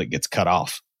people that gets cut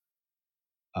off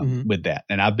with that.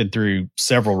 And I've been through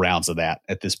several rounds of that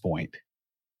at this point.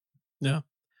 Yeah.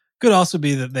 Could also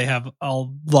be that they have a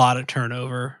lot of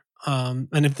turnover. And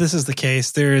if this is the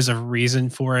case, there is a reason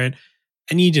for it.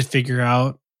 I need to figure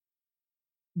out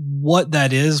what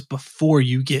that is before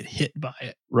you get hit by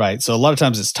it. Right. So a lot of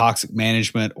times it's toxic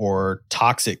management or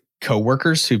toxic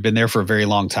coworkers who've been there for a very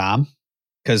long time.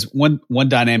 Because one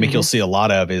dynamic you'll see a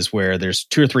lot of is where there's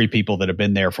 2 or 3 people that have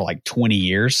been there for like 20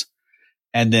 years.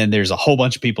 And then there's a whole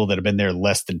bunch of people that have been there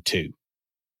less than 2.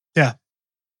 Yeah.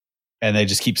 And they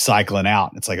just keep cycling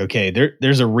out. It's like, okay,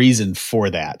 there's a reason for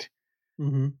that.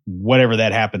 Whatever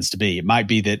that happens to be. It might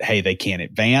be that, hey, they can't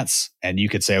advance. And you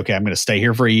could say, okay, I'm going to stay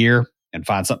here for a year and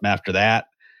find something after that.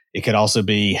 It could also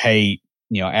be, hey,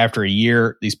 after a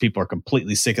year, these people are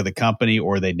completely sick of the company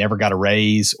or they never got a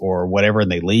raise or whatever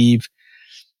and they leave.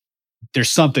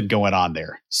 There's something going on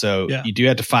there. So you do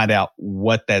have to find out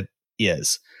what that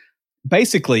is.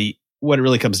 Basically, what it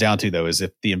really comes down to, though, is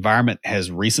if the environment has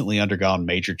recently undergone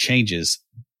major changes,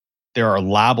 there are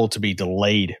liable to be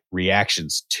delayed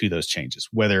reactions to those changes,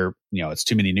 whether, it's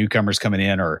too many newcomers coming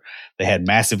in or they had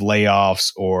massive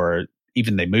layoffs or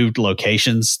even they moved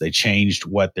locations. They changed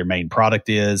what their main product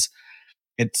is.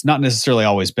 It's not necessarily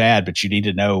always bad, but you need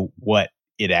to know what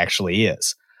it actually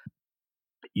is.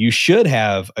 You should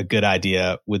have a good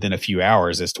idea within a few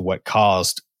hours as to what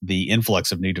caused the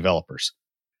influx of new developers.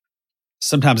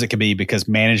 Sometimes it can be because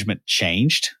management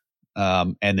changed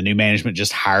and the new management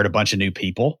just hired a bunch of new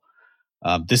people.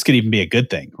 This could even be a good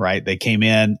thing, right? They came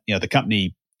in, the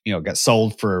company, got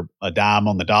sold for a dime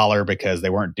on the dollar because they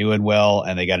weren't doing well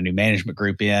and they got a new management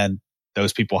group in.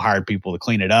 Those people hired people to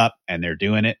clean it up and they're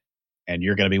doing it and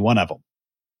you're going to be one of them.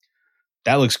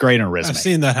 That looks great on a resume. I've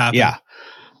seen that happen. Yeah.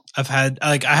 I've had,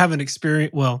 I haven't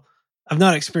experienced, I've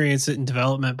not experienced it in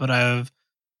development, but I've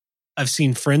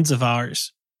seen friends of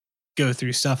ours go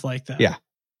through stuff like that. Yeah.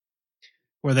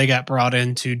 Where they got brought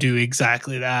in to do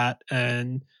exactly that.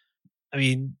 And I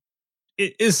mean,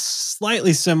 it is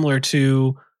slightly similar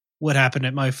to what happened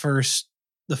at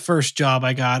the first job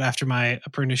I got after my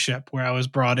apprenticeship, where I was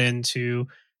brought in to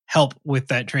help with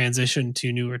that transition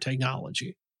to newer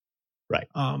technology. Right.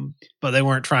 But they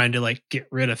weren't trying to get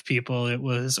rid of people. It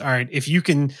was, all right, if you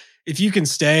can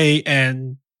stay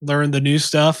and learn the new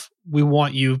stuff, we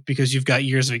want you because you've got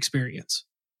years of experience.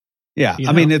 Yeah.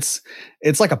 I mean, it's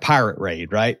like a pirate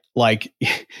raid, right? Like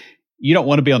you don't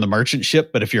want to be on the merchant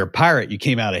ship, but if you're a pirate, you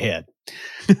came out ahead.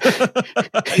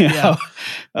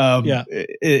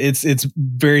 It's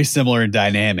very similar in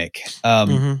dynamic.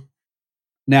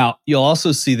 Now you'll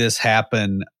also see this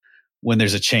happen when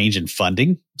there's a change in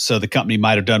funding. So the company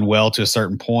might have done well to a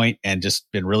certain point and just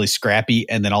been really scrappy.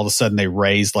 And then all of a sudden they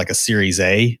raised like a Series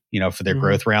A, for their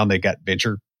growth round. They got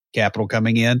venture capital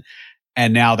coming in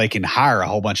and now they can hire a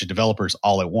whole bunch of developers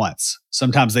all at once.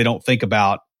 Sometimes they don't think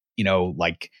about,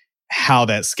 how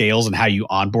that scales and how you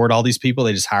onboard all these people.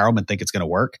 They just hire them and think it's going to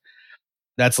work.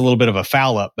 That's a little bit of a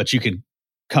foul up, but you can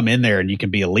come in there and you can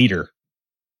be a leader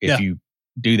if you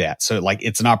do that. So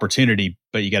it's an opportunity,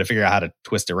 but you got to figure out how to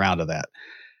twist around to that.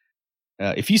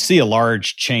 If you see a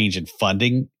large change in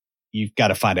funding, you've got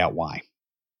to find out why.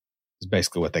 Is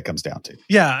basically what that comes down to.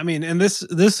 Yeah. I mean, and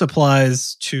this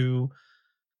applies to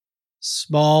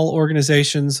small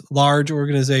organizations, large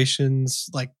organizations,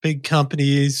 like big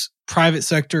companies, private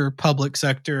sector, public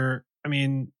sector. I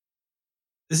mean,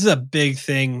 this is a big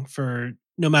thing for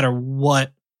no matter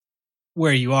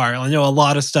where you are. I know a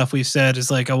lot of stuff we've said is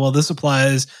like, oh, well, this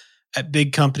applies at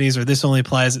big companies or this only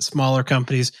applies at smaller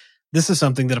companies. This is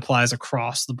something that applies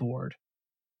across the board.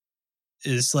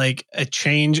 Is like a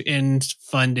change in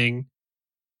funding.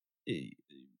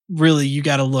 Really, you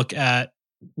got to look at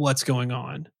what's going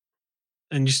on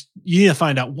and you need to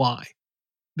find out why,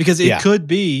 because it could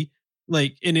be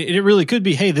and it really could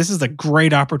be, hey, this is a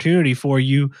great opportunity for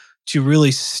you to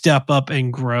really step up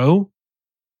and grow.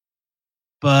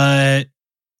 But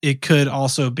it could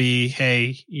also be,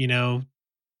 hey,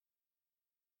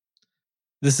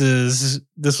 this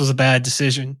was a bad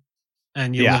decision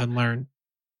and you live and learn.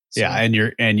 So. Yeah. And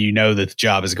that the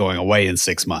job is going away in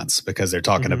 6 months because they're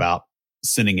talking about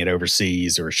sending it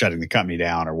overseas or shutting the company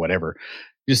down or whatever.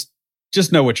 Just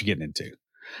know what you're getting into.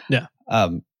 Yeah.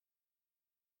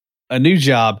 A new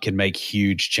job can make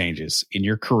huge changes in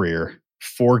your career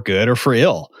for good or for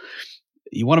ill.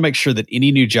 You want to make sure that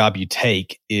any new job you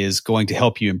take is going to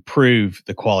help you improve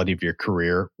the quality of your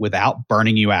career without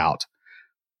burning you out.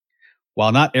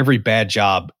 While not every bad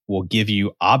job will give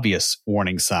you obvious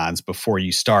warning signs before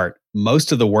you start,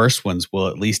 most of the worst ones will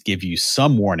at least give you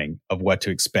some warning of what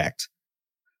to expect.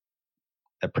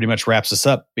 That pretty much wraps us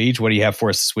up. Beej, what do you have for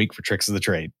us this week for Tricks of the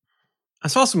Trade? I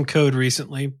saw some code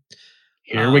recently.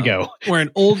 Here we go. Where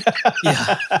an old,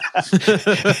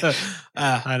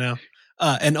 I know.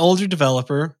 an older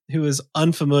developer who is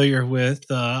unfamiliar with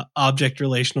object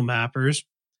relational mappers,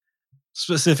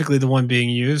 specifically the one being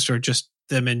used or just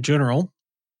them in general,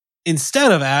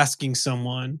 instead of asking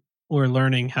someone or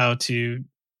learning how to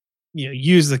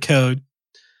use the code,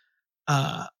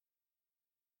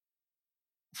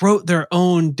 wrote their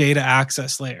own data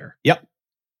access layer. Yep.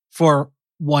 For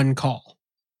one call.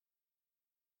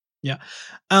 Yeah.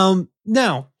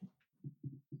 Now,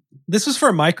 this was for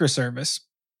a microservice.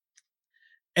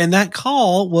 And that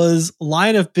call was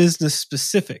line of business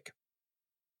specific.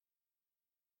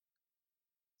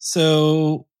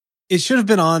 So it should have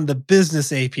been on the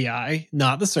business API,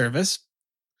 not the service.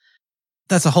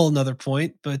 That's a whole nother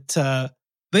point. But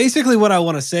basically what I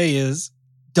want to say is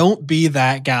don't be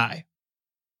that guy.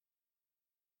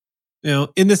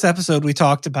 In this episode, we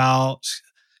talked about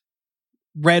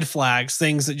red flags,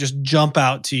 things that just jump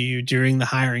out to you during the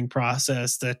hiring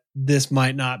process that this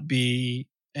might not be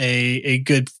a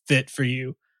good fit for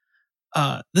you.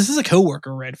 This is a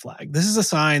coworker red flag. This is a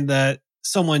sign that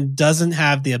someone doesn't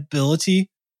have the ability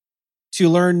to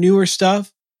learn newer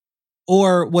stuff,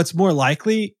 or what's more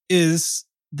likely is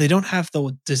they don't have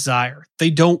the desire. They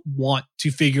don't want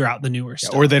to figure out the newer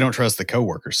stuff. Or they don't trust the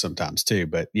coworkers sometimes too.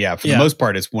 But yeah, for the most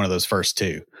part, it's one of those first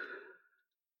two.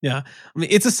 Yeah. I mean,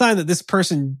 it's a sign that this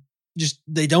person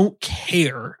they don't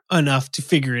care enough to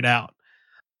figure it out.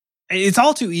 It's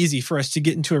all too easy for us to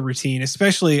get into a routine,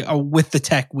 especially with the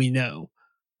tech we know,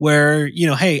 where,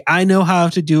 hey, I know how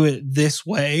to do it this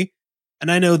way. And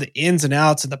I know the ins and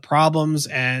outs and the problems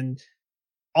and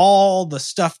all the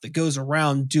stuff that goes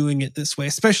around doing it this way,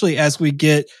 especially as we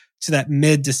get to that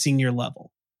mid to senior level.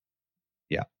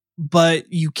 Yeah.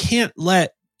 But you can't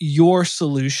let your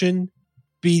solution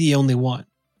be the only one,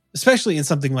 especially in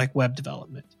something like web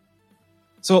development.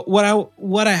 So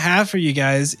what I have for you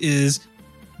guys is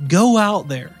go out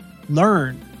there,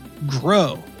 learn,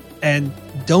 grow, and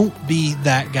don't be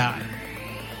that guy.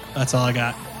 That's all I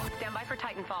got. Stand by for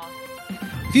Titanfall.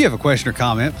 If you have a question or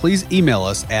comment, please email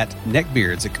us at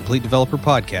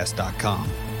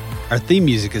neckbeards@CompleteDeveloperPodcast.com. Our theme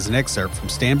music is an excerpt from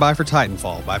Stand By for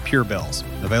Titanfall by Pure Bells,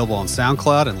 available on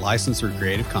SoundCloud and licensed through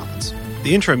Creative Commons.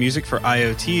 The intro music for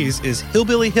IoTs is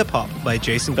Hillbilly Hip Hop by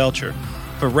Jason Belcher.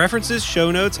 For references,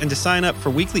 show notes, and to sign up for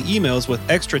weekly emails with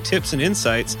extra tips and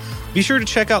insights, be sure to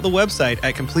check out the website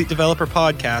at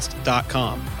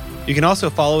CompleteDeveloperPodcast.com. You can also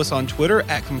follow us on Twitter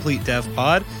at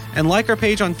CompleteDevPod and like our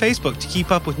page on Facebook to keep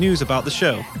up with news about the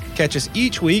show. Catch us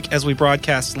each week as we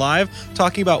broadcast live,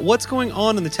 talking about what's going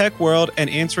on in the tech world and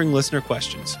answering listener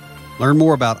questions. Learn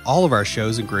more about all of our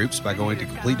shows and groups by going to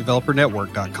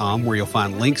CompleteDeveloperNetwork.com, where you'll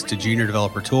find links to Junior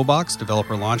Developer Toolbox,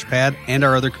 Developer Launchpad, and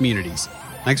our other communities.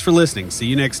 Thanks for listening. See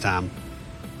you next time.